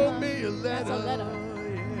wrote me a That's letter. a letter.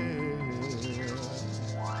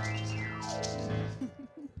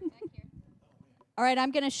 All right,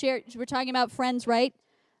 I'm going to share. We're talking about friends, right?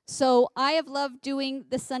 So I have loved doing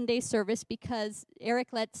the Sunday service because Eric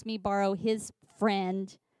lets me borrow his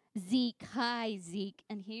friend, Zeke. Hi, Zeke.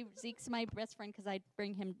 And Zeke's my best friend because I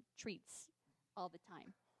bring him treats all the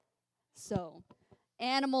time. So,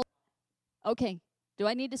 animal. Okay, do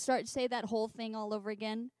I need to say that whole thing all over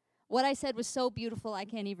again? What I said was so beautiful, I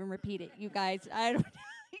can't even repeat it, you guys. I don't,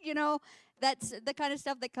 you know, that's the kind of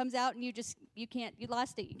stuff that comes out and you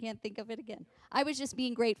lost it. You can't think of it again. I was just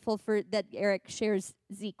being grateful for that Eric shares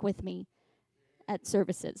Zeke with me at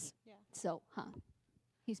services. Yeah. So,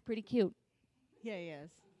 he's pretty cute. Yeah, he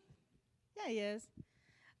is. Yeah, he is.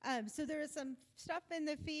 So there is some stuff in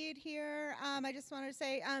the feed here. I just wanted to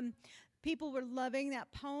say people were loving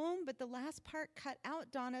that poem, but the last part cut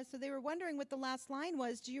out, Donna, so they were wondering what the last line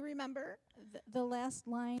was. Do you remember? The last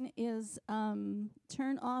line is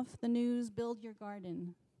turn off the news, build your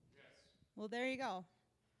garden. Well, there you go.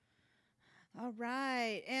 All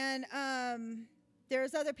right. And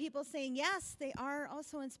there's other people saying, yes, they are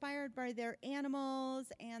also inspired by their animals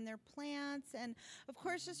and their plants. And, of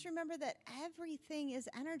course, just remember that everything is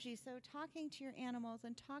energy. So talking to your animals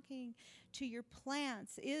and talking to your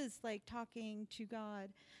plants is like talking to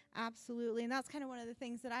God. Absolutely. And that's kind of one of the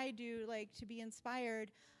things that I do, like, to be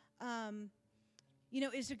inspired,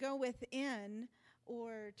 is to go within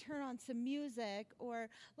or turn on some music or,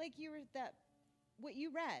 like what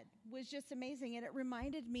you read was just amazing, and it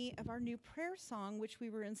reminded me of our new prayer song, which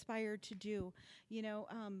we were inspired to do,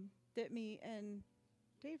 that me and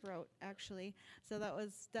Dave wrote, actually. So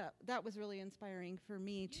that was really inspiring for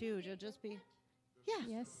me, too, to just be,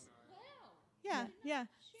 Yes. yeah.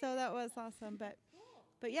 So that was awesome, but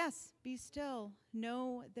yes, be still.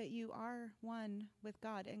 Know that you are one with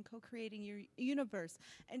God and co-creating your universe,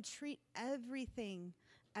 and treat everything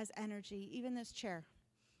as energy, even this chair.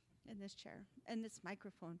 In this chair and this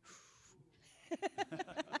microphone.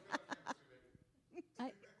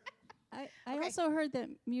 I also heard that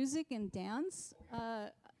music and dance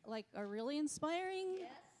are really inspiring.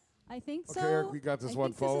 Yes. I think so. Okay, Eric, we got this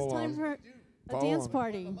one. Follow This is time for a dance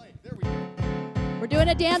party. We're doing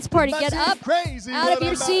a dance party. Get up, out of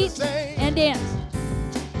your seat, and dance.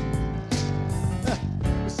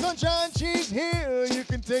 Sunshine, she's here. You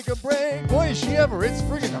can take a break. Boy, is she ever. It's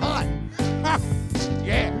friggin' hot.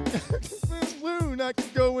 Yeah. Moon, I can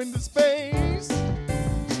go into space.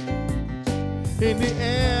 In the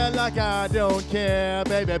air like I don't care,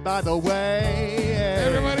 baby, by the way.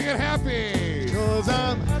 Everybody get happy. 'Cause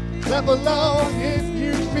I'm left alone if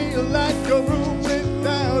you feel like a room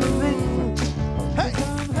without a roof. Hey,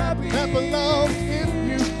 left alone if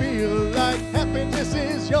you feel like happiness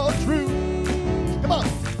is your truth. Come on.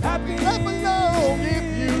 Happy, left alone if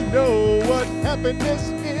you know what happiness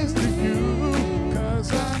is to you.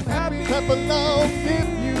 'Cause I'm happy, left alone if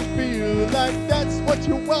you feel like that's what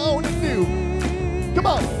you want to do. Come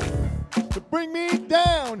on. To bring me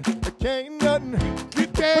down, there can't nothing.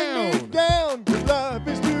 Get down. Bring me down, 'cause love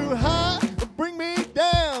is too high. Bring me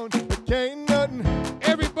down, there can't nothing.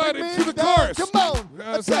 Everybody Bring to me the down. chorus. Come on.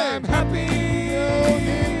 'Cause Let's I'm say, happy.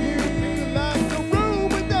 if you feel like a room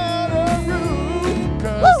without a roof.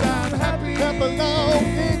 'Cause I'm happy. Clap along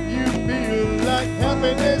if you feel like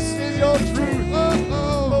happiness is your truth.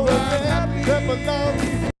 Oh, I'm happy. Clap along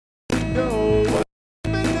if you know what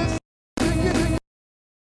happiness is.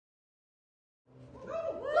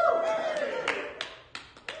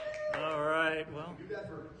 All right, well,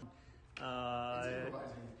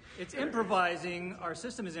 it's improvising. Our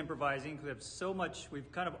system is improvising because we have so much,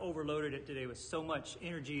 we've kind of overloaded it today with so much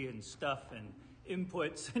energy and stuff and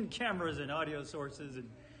inputs and cameras and audio sources, and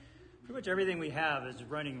pretty much everything we have is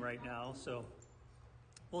running right now. So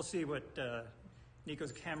we'll see what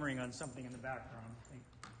Nico's hammering on something in the background. I think.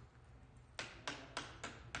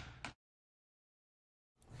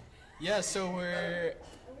 Yeah, so we're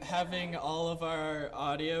having all of our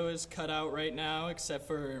audio is cut out right now except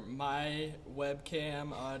for my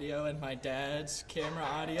webcam audio and my dad's camera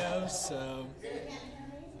audio. So,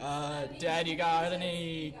 Dad, you got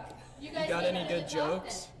any good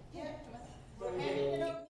jokes?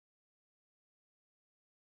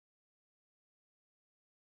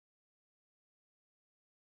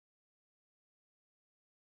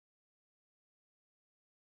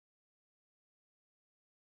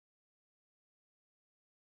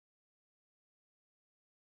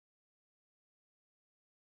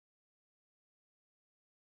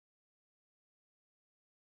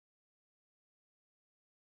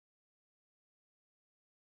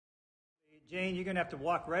 Jane, you're going to have to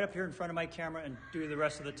walk right up here in front of my camera and do the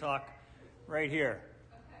rest of the talk right here.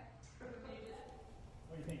 Okay.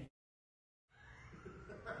 What do you think?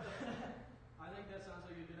 I think that sounds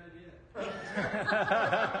like a good idea.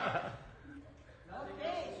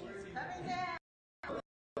 Okay, she's coming down.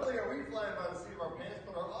 Not only are we flying by the seat of our pants,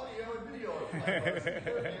 but our audio and video are flying by the seat of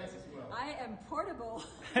our pants as well. I am portable.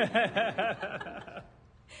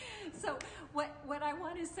 So what I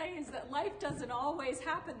want to say is that life doesn't always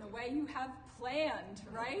happen the way you have planned,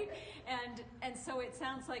 right? And so it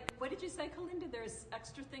sounds like, what did you say, Kalinda? There's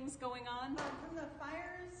extra things going on? From the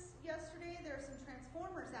fires yesterday, there are some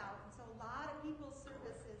transformers out, and so a lot of people's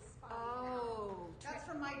service is falling out. That's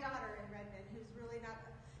from my daughter in Redmond, who's really not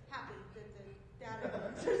happy that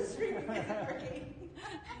the data streaming isn't working.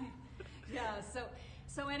 Yeah,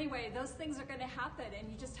 so anyway, those things are going to happen, and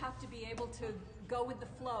you just have to be able to go with the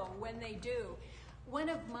flow when they do. One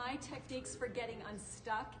of my techniques for getting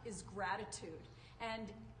unstuck is gratitude.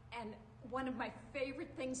 And one of my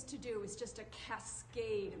favorite things to do is just a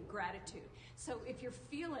cascade of gratitude. So if you're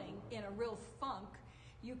feeling in a real funk,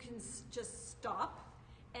 you can just stop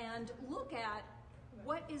and look at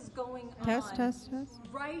what is going on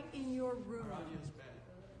right in your room.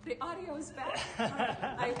 The audio is bad.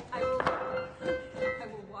 I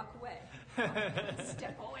will walk away.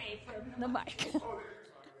 Step away from the mic.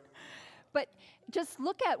 But just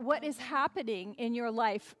look at what is happening in your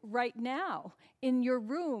life right now, in your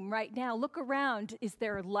room right now. Look around. Is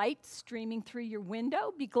there light streaming through your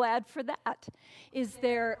window? Be glad for that. Is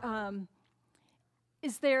there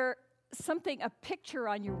something, a picture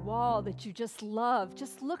on your wall that you just love?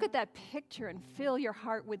 Just look at that picture and fill your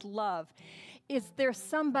heart with love. Is there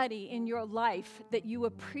somebody in your life that you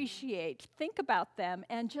appreciate? Think about them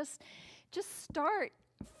and just start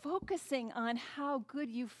focusing on how good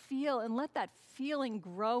you feel and let that feeling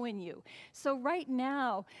grow in you. So right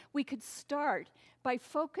now, we could start by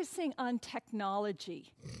focusing on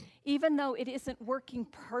technology. Even though it isn't working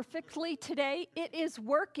perfectly today, it is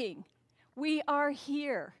working. We are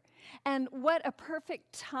here. And what a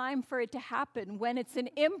perfect time for it to happen when it's an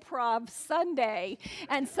improv Sunday.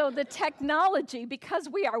 And so the technology, because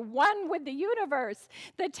we are one with the universe,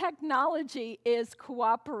 the technology is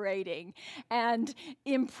cooperating and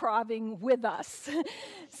improving with us.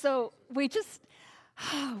 So we're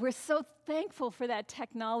so thankful for that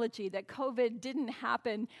technology, that COVID didn't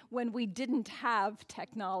happen when we didn't have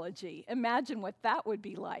technology. Imagine what that would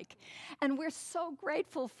be like. And we're so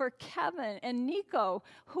grateful for Kevin and Nico,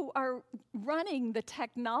 who are running the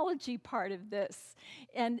technology part of this.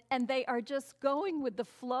 And they are just going with the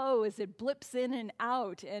flow as it blips in and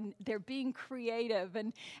out, and they're being creative,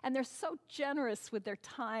 and they're so generous with their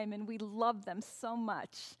time, and we love them so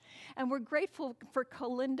much. And we're grateful for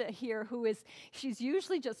Kalinda here, she's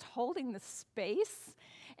usually just holding the space,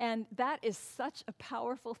 and that is such a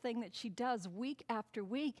powerful thing that she does week after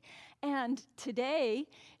week. And today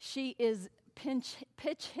she is pitch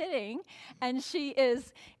hitting, and she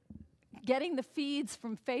is getting the feeds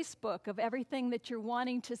from Facebook of everything that you're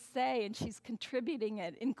wanting to say, and she's contributing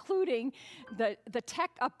it, including the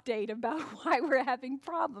tech update about why we're having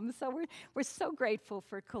problems. So we're so grateful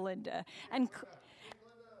for Kalinda.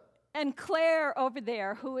 And Claire over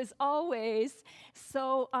there, who is always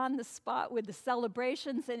so on the spot with the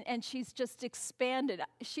celebrations, and she's just expanded.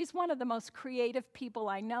 She's one of the most creative people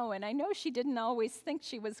I know, and I know she didn't always think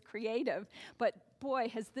she was creative, but boy,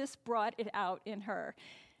 has this brought it out in her.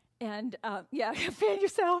 And yeah, fan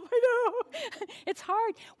yourself, I know. It's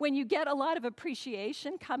hard. When you get a lot of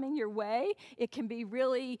appreciation coming your way, it can be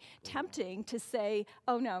really tempting to say,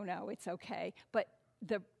 oh, no, it's okay. But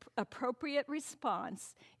the appropriate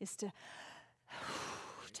response is to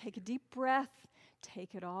take a deep breath,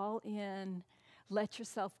 take it all in, let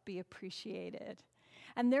yourself be appreciated.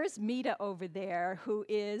 And there's Mita over there, who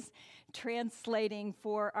is translating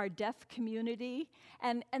for our deaf community,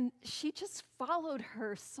 and she just followed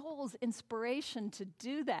her soul's inspiration to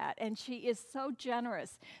do that, and she is so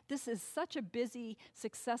generous. This is such a busy,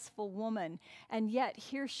 successful woman, and yet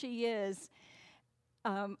here she is.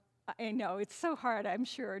 I know, it's so hard, I'm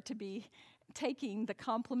sure, to be taking the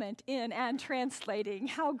compliment in and translating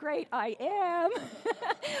how great I am.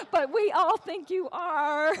 But we all think you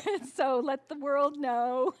are, so let the world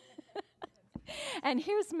know. And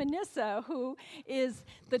here's Manissa, who is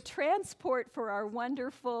the transport for our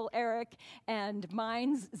wonderful Eric, and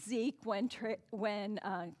mine's Zeke when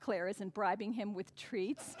Claire isn't bribing him with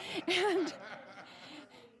treats. And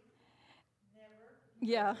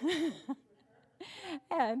yeah.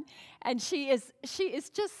 And she is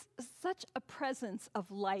just such a presence of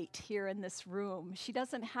light here in this room. She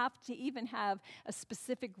doesn't have to even have a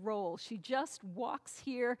specific role. She just walks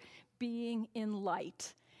here being in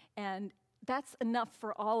light. And that's enough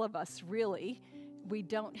for all of us, really. We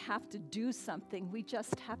don't have to do something. We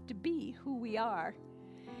just have to be who we are.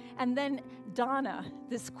 And then Donna,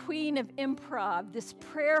 this queen of improv, this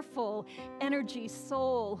prayerful energy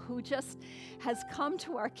soul who just has come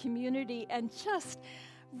to our community and just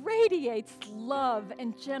radiates love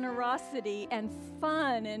and generosity and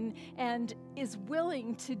fun and is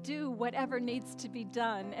willing to do whatever needs to be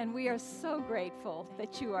done. And we are so grateful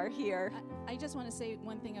that you are here. I just want to say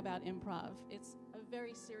one thing about improv. It's a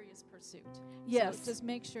very serious pursuit. Yes. So just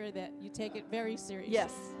make sure that you take it very seriously.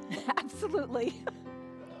 Yes, absolutely.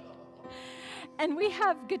 And we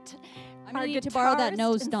have I'm going to need to borrow that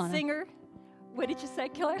nose, and Donna. singer. What did you say,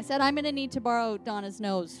 Killer? I said I'm going to need to borrow Donna's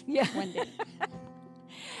nose one day.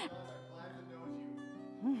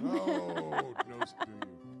 Oh, nose to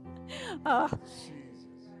you. Oh.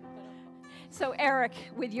 So Eric,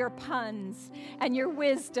 with your puns and your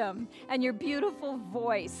wisdom and your beautiful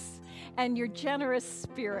voice and your generous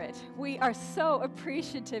spirit, we are so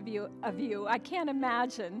appreciative of you. I can't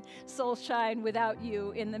imagine Soulshine without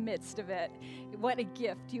you in the midst of it. What a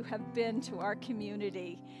gift you have been to our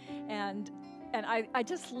community. And I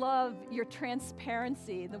just love your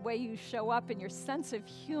transparency, the way you show up and your sense of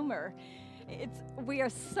humor. We are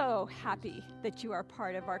so happy that you are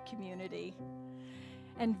part of our community.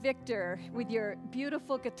 And Victor, with your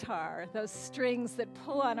beautiful guitar, those strings that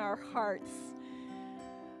pull on our hearts,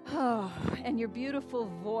 and your beautiful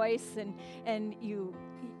voice, and you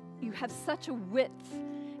have such a width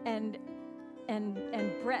and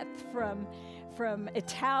breadth from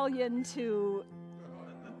Italian to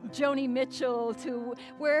Joni Mitchell to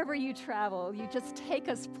wherever you travel. You just take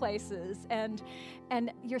us places, and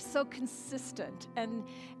you're so consistent and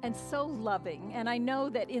so loving. And I know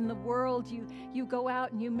that in the world you go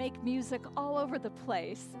out and you make music all over the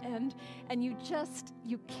place, and you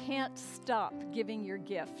can't stop giving your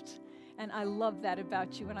gift. And I love that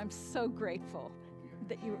about you, and I'm so grateful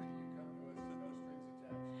that you.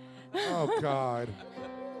 Oh God,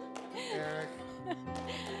 Eric.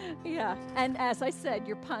 Yeah, and as I said,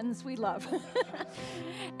 your puns we love.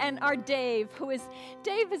 And our Dave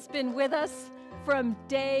has been with us from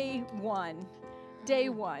day one.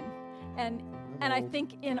 And I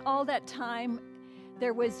think in all that time,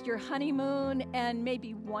 there was your honeymoon and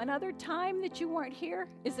maybe one other time that you weren't here.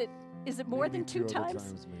 Is it more Maybe than two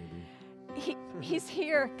times? He's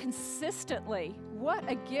here consistently. What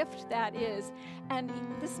a gift that is. And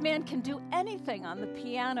this man can do anything on the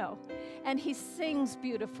piano. And he sings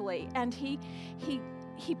beautifully. And he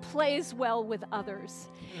plays well with others.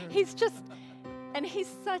 He's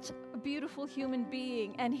such a beautiful human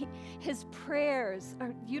being. And his prayers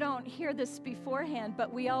you don't hear this beforehand,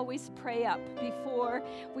 but we always pray up before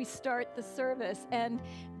we start the service. And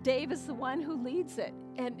Dave is the one who leads it.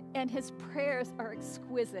 And his prayers are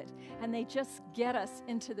exquisite. And they just get us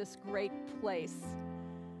into this great place.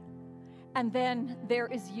 And then there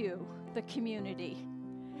is you, the community.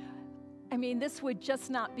 I mean, this would just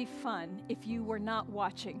not be fun if you were not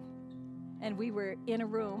watching and we were in a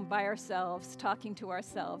room by ourselves, talking to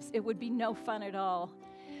ourselves. It would be no fun at all.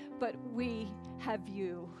 But we have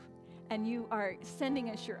you, and you are sending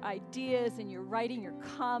us your ideas, and you're writing your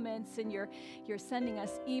comments, and you're sending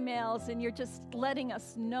us emails, and you're just letting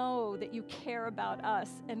us know that you care about us,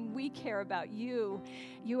 and we care about you.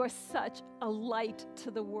 You are such a light to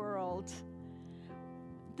the world.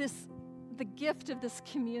 The gift of this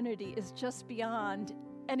community is just beyond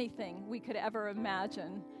anything we could ever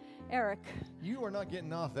imagine. Eric. You are not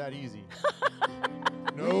getting off that easy.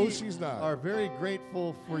 No, she's not. Are very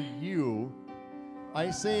grateful for you. I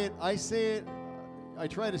say it, I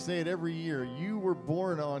try to say it every year. You were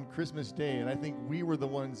born on Christmas Day, and I think we are the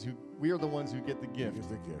ones who get the gift. Get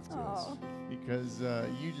the gift, yes. Because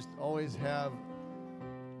you just always have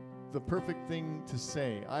the perfect thing to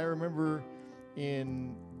say. I remember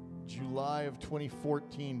in July of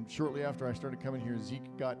 2014, shortly after I started coming here,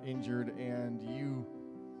 Zeke got injured, and you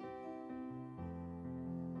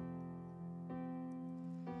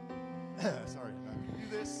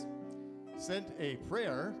sent a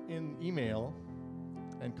prayer in email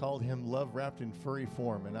and called him love wrapped in furry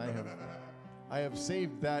form. And I have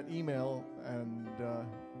saved that email, and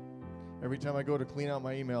every time I go to clean out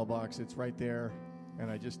my email box, it's right there,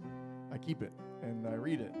 and I keep it and I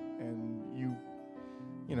read it. And you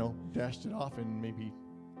dashed it off, and maybe,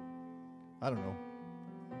 I don't know.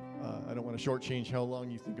 I don't want to shortchange how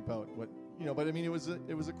long you think about what, but I mean, it was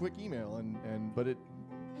a quick email, but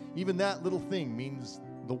even that little thing means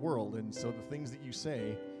the world. And so the things that you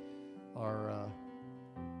say are,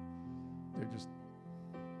 they're just,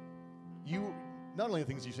 not only the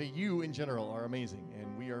things you say, you in general are amazing.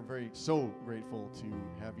 And we are so grateful to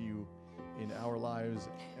have you in our lives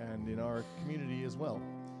and in our community as well.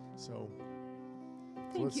 So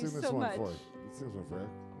Thank you so much. Let's sing this one for Eric.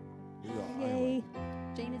 Here you go. Yay.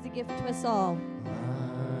 Jane is a gift to us all. I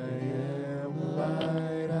am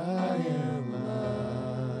light, I am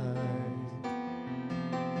light.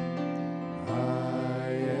 I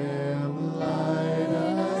am light,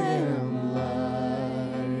 I am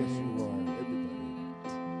light. Yes, you are, everybody.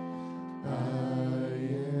 I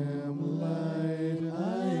am light,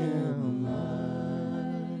 I am light.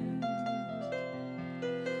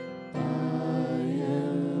 I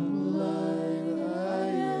am light, I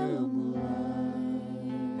am light.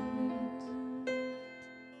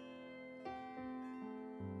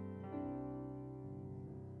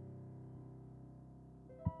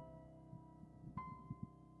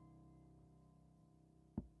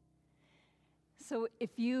 So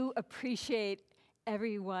if you appreciate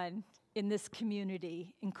everyone in this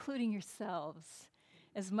community, including yourselves,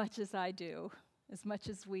 as much as I do, as much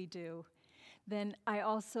as we do, then I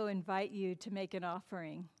also invite you to make an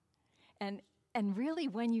offering. And really,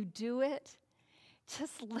 when you do it,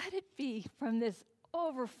 just let it be from this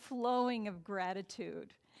overflowing of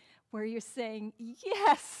gratitude, where you're saying,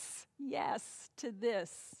 yes, yes to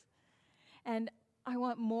this. And I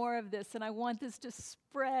want more of this, and I want this to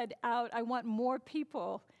spread out. I want more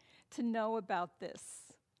people to know about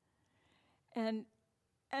this. And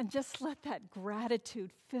just let that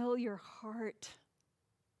gratitude fill your heart.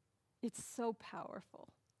 It's so powerful.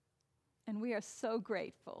 And we are so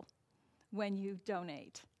grateful when you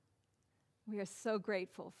donate. We are so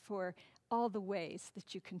grateful for all the ways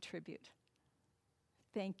that you contribute.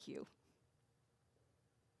 Thank you.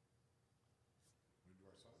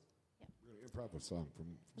 We're going to improv a song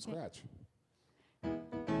from scratch.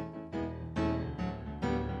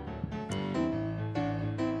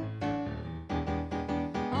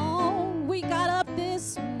 Oh, we got up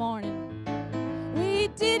this morning. We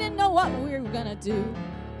didn't know what we were gonna do.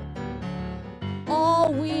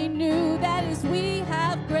 All we knew that is we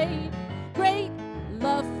have great, great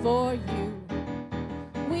love for you.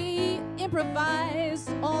 We improvised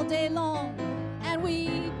all day long, and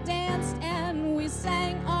we danced and we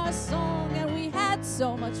sang our song, and we had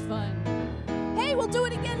so much fun. Hey, we'll do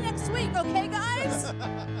it again next week, okay, guys?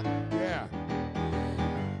 Yeah.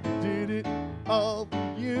 Did it all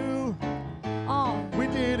for you. Oh. We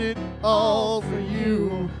did it all for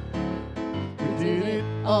you. We did it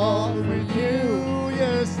all for you.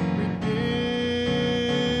 Yes, we did.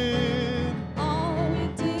 Oh, we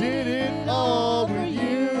Did it all for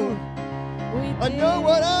you. I did know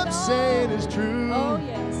what it I'm all. saying is true. Oh,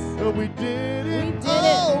 yes. But we did it We did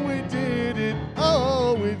all. it. We did it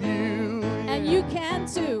all with you. And you can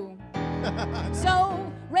too. So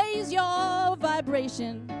raise your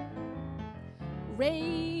vibration.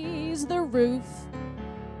 Raise the roof.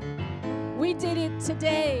 We did it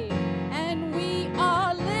today, and we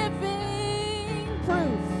are living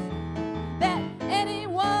proof that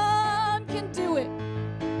anyone can do it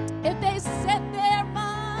if they set their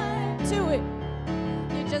mind to it.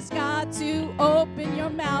 You just got to open your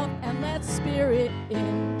mouth and let spirit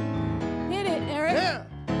in. Hit it, Eric. Yeah.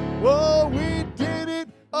 Whoa, we did it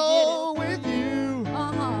all with you.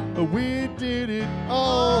 Uh-huh. We did it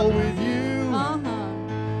all with you. Uh-huh.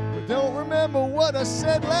 But don't remember what I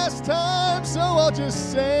said last time, so I'll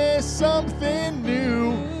just say something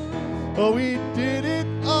new. Oh, we did it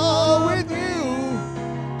all with you.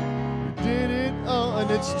 We did it all,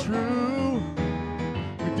 and it's true.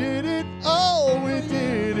 We did it all. We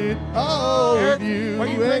did it all with you. Why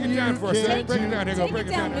don't you break and it down you for us, Eric? can Break it too. down. Here you go. Break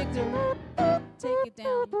it down. Victor. Take it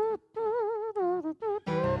down.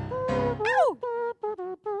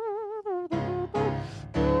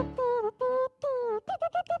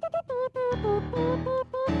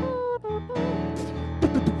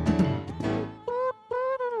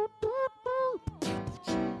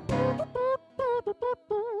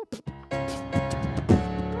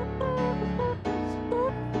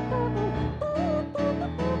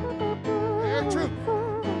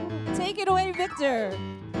 Take it away, Victor.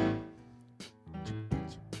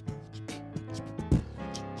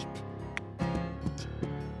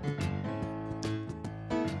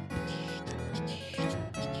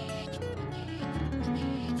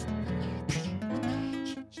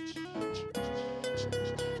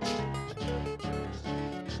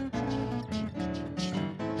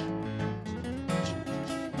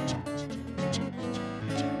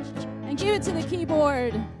 And give it to the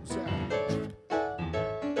keyboard.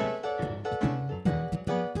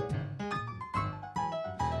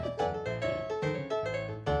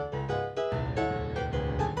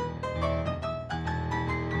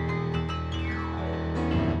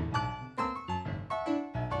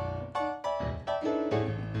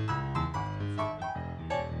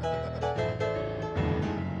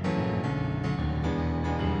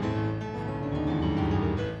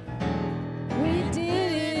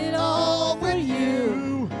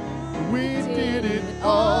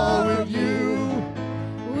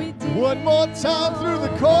 One more time through the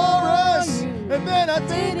chorus, and then I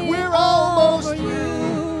think we're almost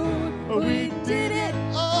through. We did it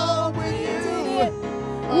all with you.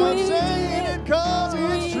 I'm saying it 'cause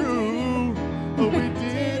it's true. We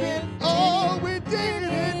did it all with you. We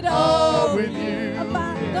did it all with you.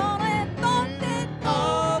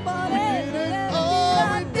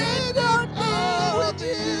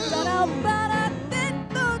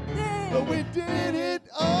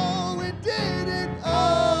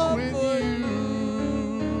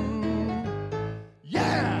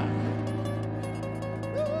 Yeah!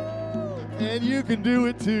 And you can do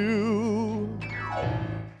it too.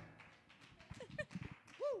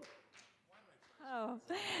 Oh,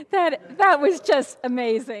 that was just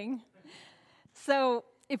amazing. So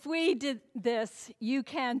if we did this, you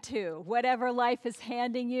can too. Whatever life is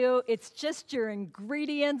handing you, it's just your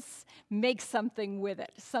ingredients. Make something with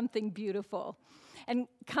it, something beautiful. And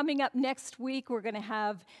coming up next week, we're going to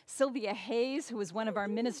have Sylvia Hayes, who is one of our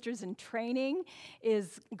ministers in training,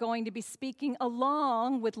 is going to be speaking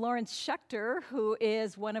along with Lawrence Schechter, who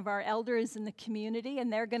is one of our elders in the community,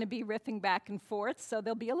 and they're going to be riffing back and forth, so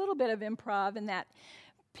there'll be a little bit of improv in that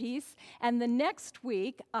piece. And the next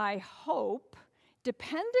week, I hope,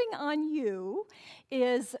 depending on you,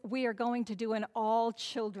 is we are going to do an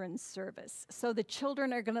all-children's service. So the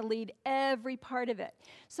children are going to lead every part of it.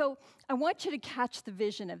 So I want you to catch the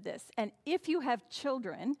vision of this. And if you have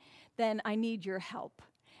children, then I need your help.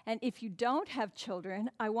 And if you don't have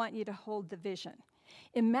children, I want you to hold the vision.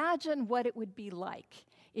 Imagine what it would be like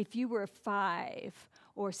if you were 5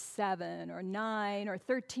 or 7 or 9 or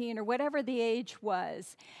 13 or whatever the age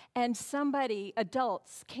was, and somebody,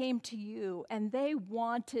 adults, came to you and they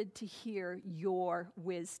wanted to hear your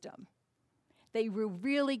wisdom. They were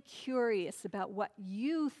really curious about what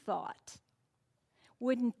you thought.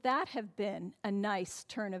 Wouldn't that have been a nice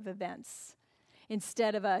turn of events?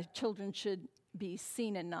 Instead of a children should be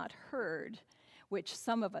seen and not heard, which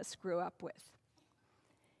some of us grew up with.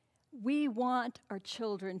 We want our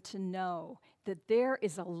children to know that there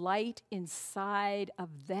is a light inside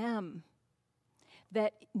of them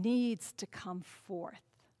that needs to come forth.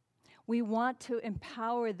 We want to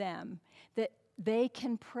empower them that they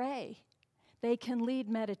can pray, they can lead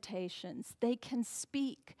meditations, they can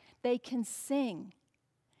speak, they can sing.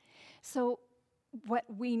 So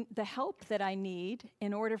the help that I need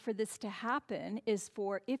in order for this to happen is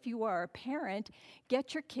for, if you are a parent,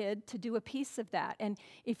 get your kid to do a piece of that. And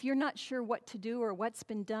if you're not sure what to do or what's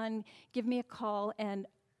been done, give me a call and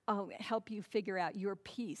I'll help you figure out your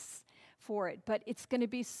piece for it. But it's going to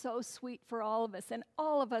be so sweet for all of us. And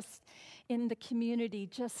all of us in the community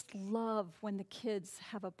just love when the kids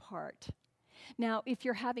have a part. Now, if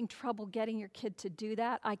you're having trouble getting your kid to do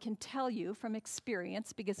that, I can tell you from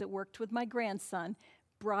experience, because it worked with my grandson,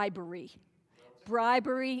 bribery.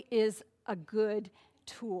 Bribery is a good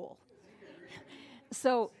tool.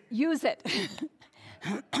 So use it.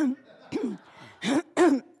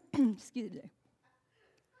 Excuse me.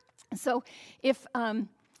 So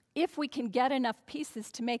if we can get enough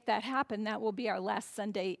pieces to make that happen, that will be our last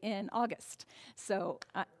Sunday in August. So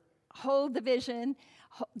hold the vision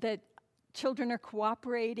that children are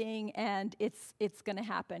cooperating, and it's going to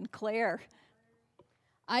happen. Claire.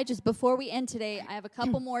 Before we end today, I have a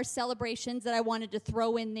couple more celebrations that I wanted to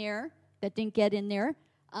throw in there that didn't get in there.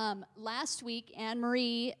 Last week,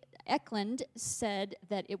 Anne-Marie Eklund said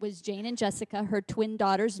that it was Jane and Jessica, her twin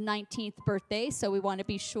daughter's 19th birthday, so we want to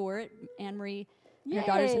be sure. Anne-Marie, your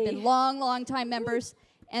daughters have been long time members.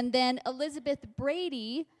 And then Elizabeth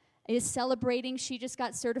Brady is celebrating. She just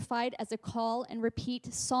got certified as a call and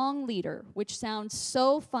repeat song leader, which sounds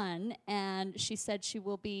so fun, and she said she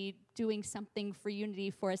will be doing something for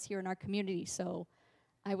Unity for us here in our community, so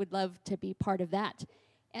I would love to be part of that.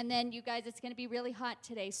 And then, you guys, it's going to be really hot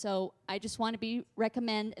today, so I just want to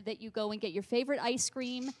recommend that you go and get your favorite ice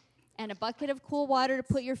cream and a bucket of cool water to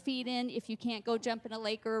put your feet in if you can't go jump in a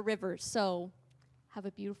lake or a river. So have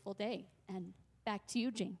a beautiful day, and back to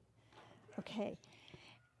you, Jane. Okay.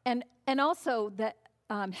 And also the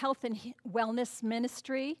Health and Wellness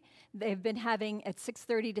Ministry, they've been having at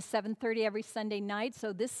 6:30 to 7:30 every Sunday night.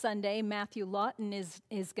 So this Sunday, Matthew Lawton is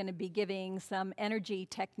going to be giving some energy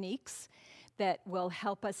techniques that will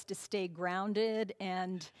help us to stay grounded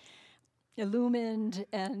and illumined.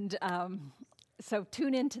 And so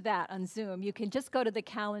tune into that on Zoom. You can just go to the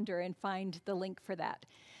calendar and find the link for that.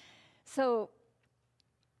 So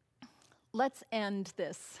let's end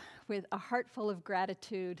this with a heart full of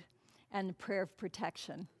gratitude and a prayer of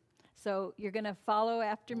protection. So you're going to follow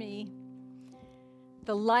after me.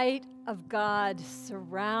 The light of God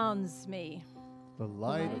surrounds me. The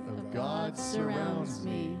light of God surrounds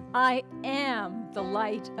me. I am the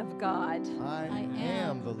light of God. I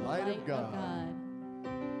am the light of God.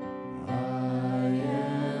 I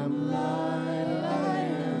am light, I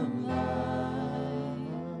am light.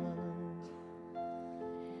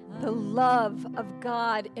 The love of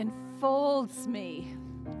God enfolds me.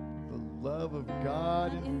 The love of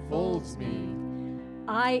God enfolds me.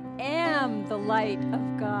 I am the light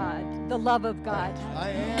of God, the love of God. I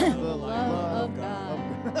am the love of God.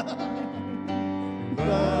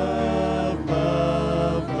 Love,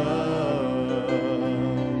 love, love.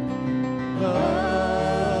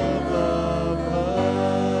 Love, love, love.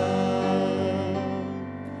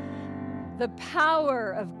 The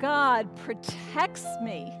power of God protects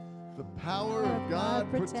me. The power of God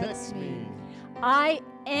protects me. I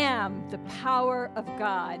am the power of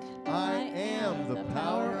God. I am the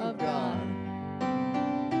power of God.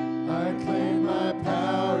 I claim my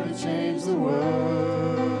power to change the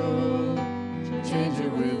world. Change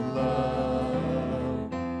it with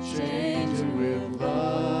love. Change it with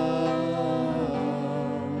love.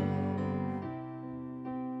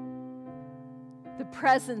 The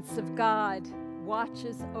presence of God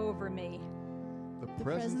watches over me. The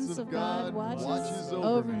presence of God watches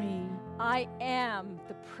over me. I am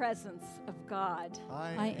the presence of God.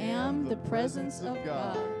 I am the presence of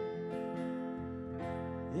God.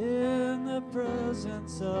 In the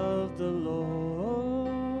presence of the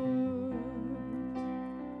Lord.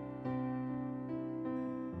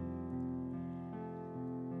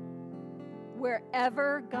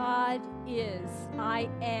 Wherever God is, I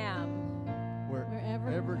am.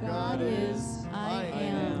 Wherever God is, I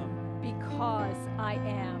am. Because I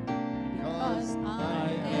am. Because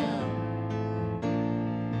I am.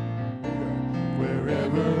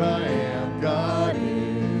 Wherever I am, God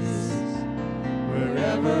is.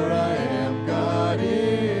 Wherever I am, God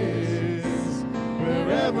is.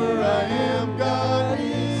 Wherever I am, God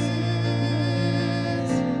is.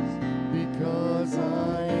 Because I am.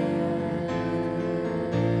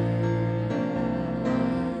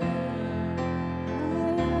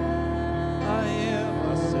 I am,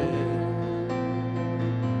 I say.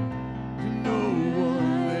 No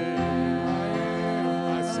one there. I am,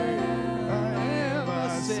 I say. I am,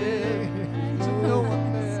 I say. No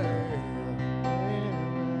one there.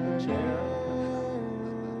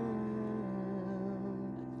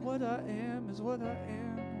 What I am is what I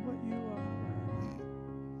am, what you are.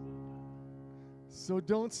 So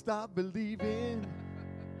don't stop believing.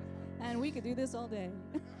 And we could do this all day.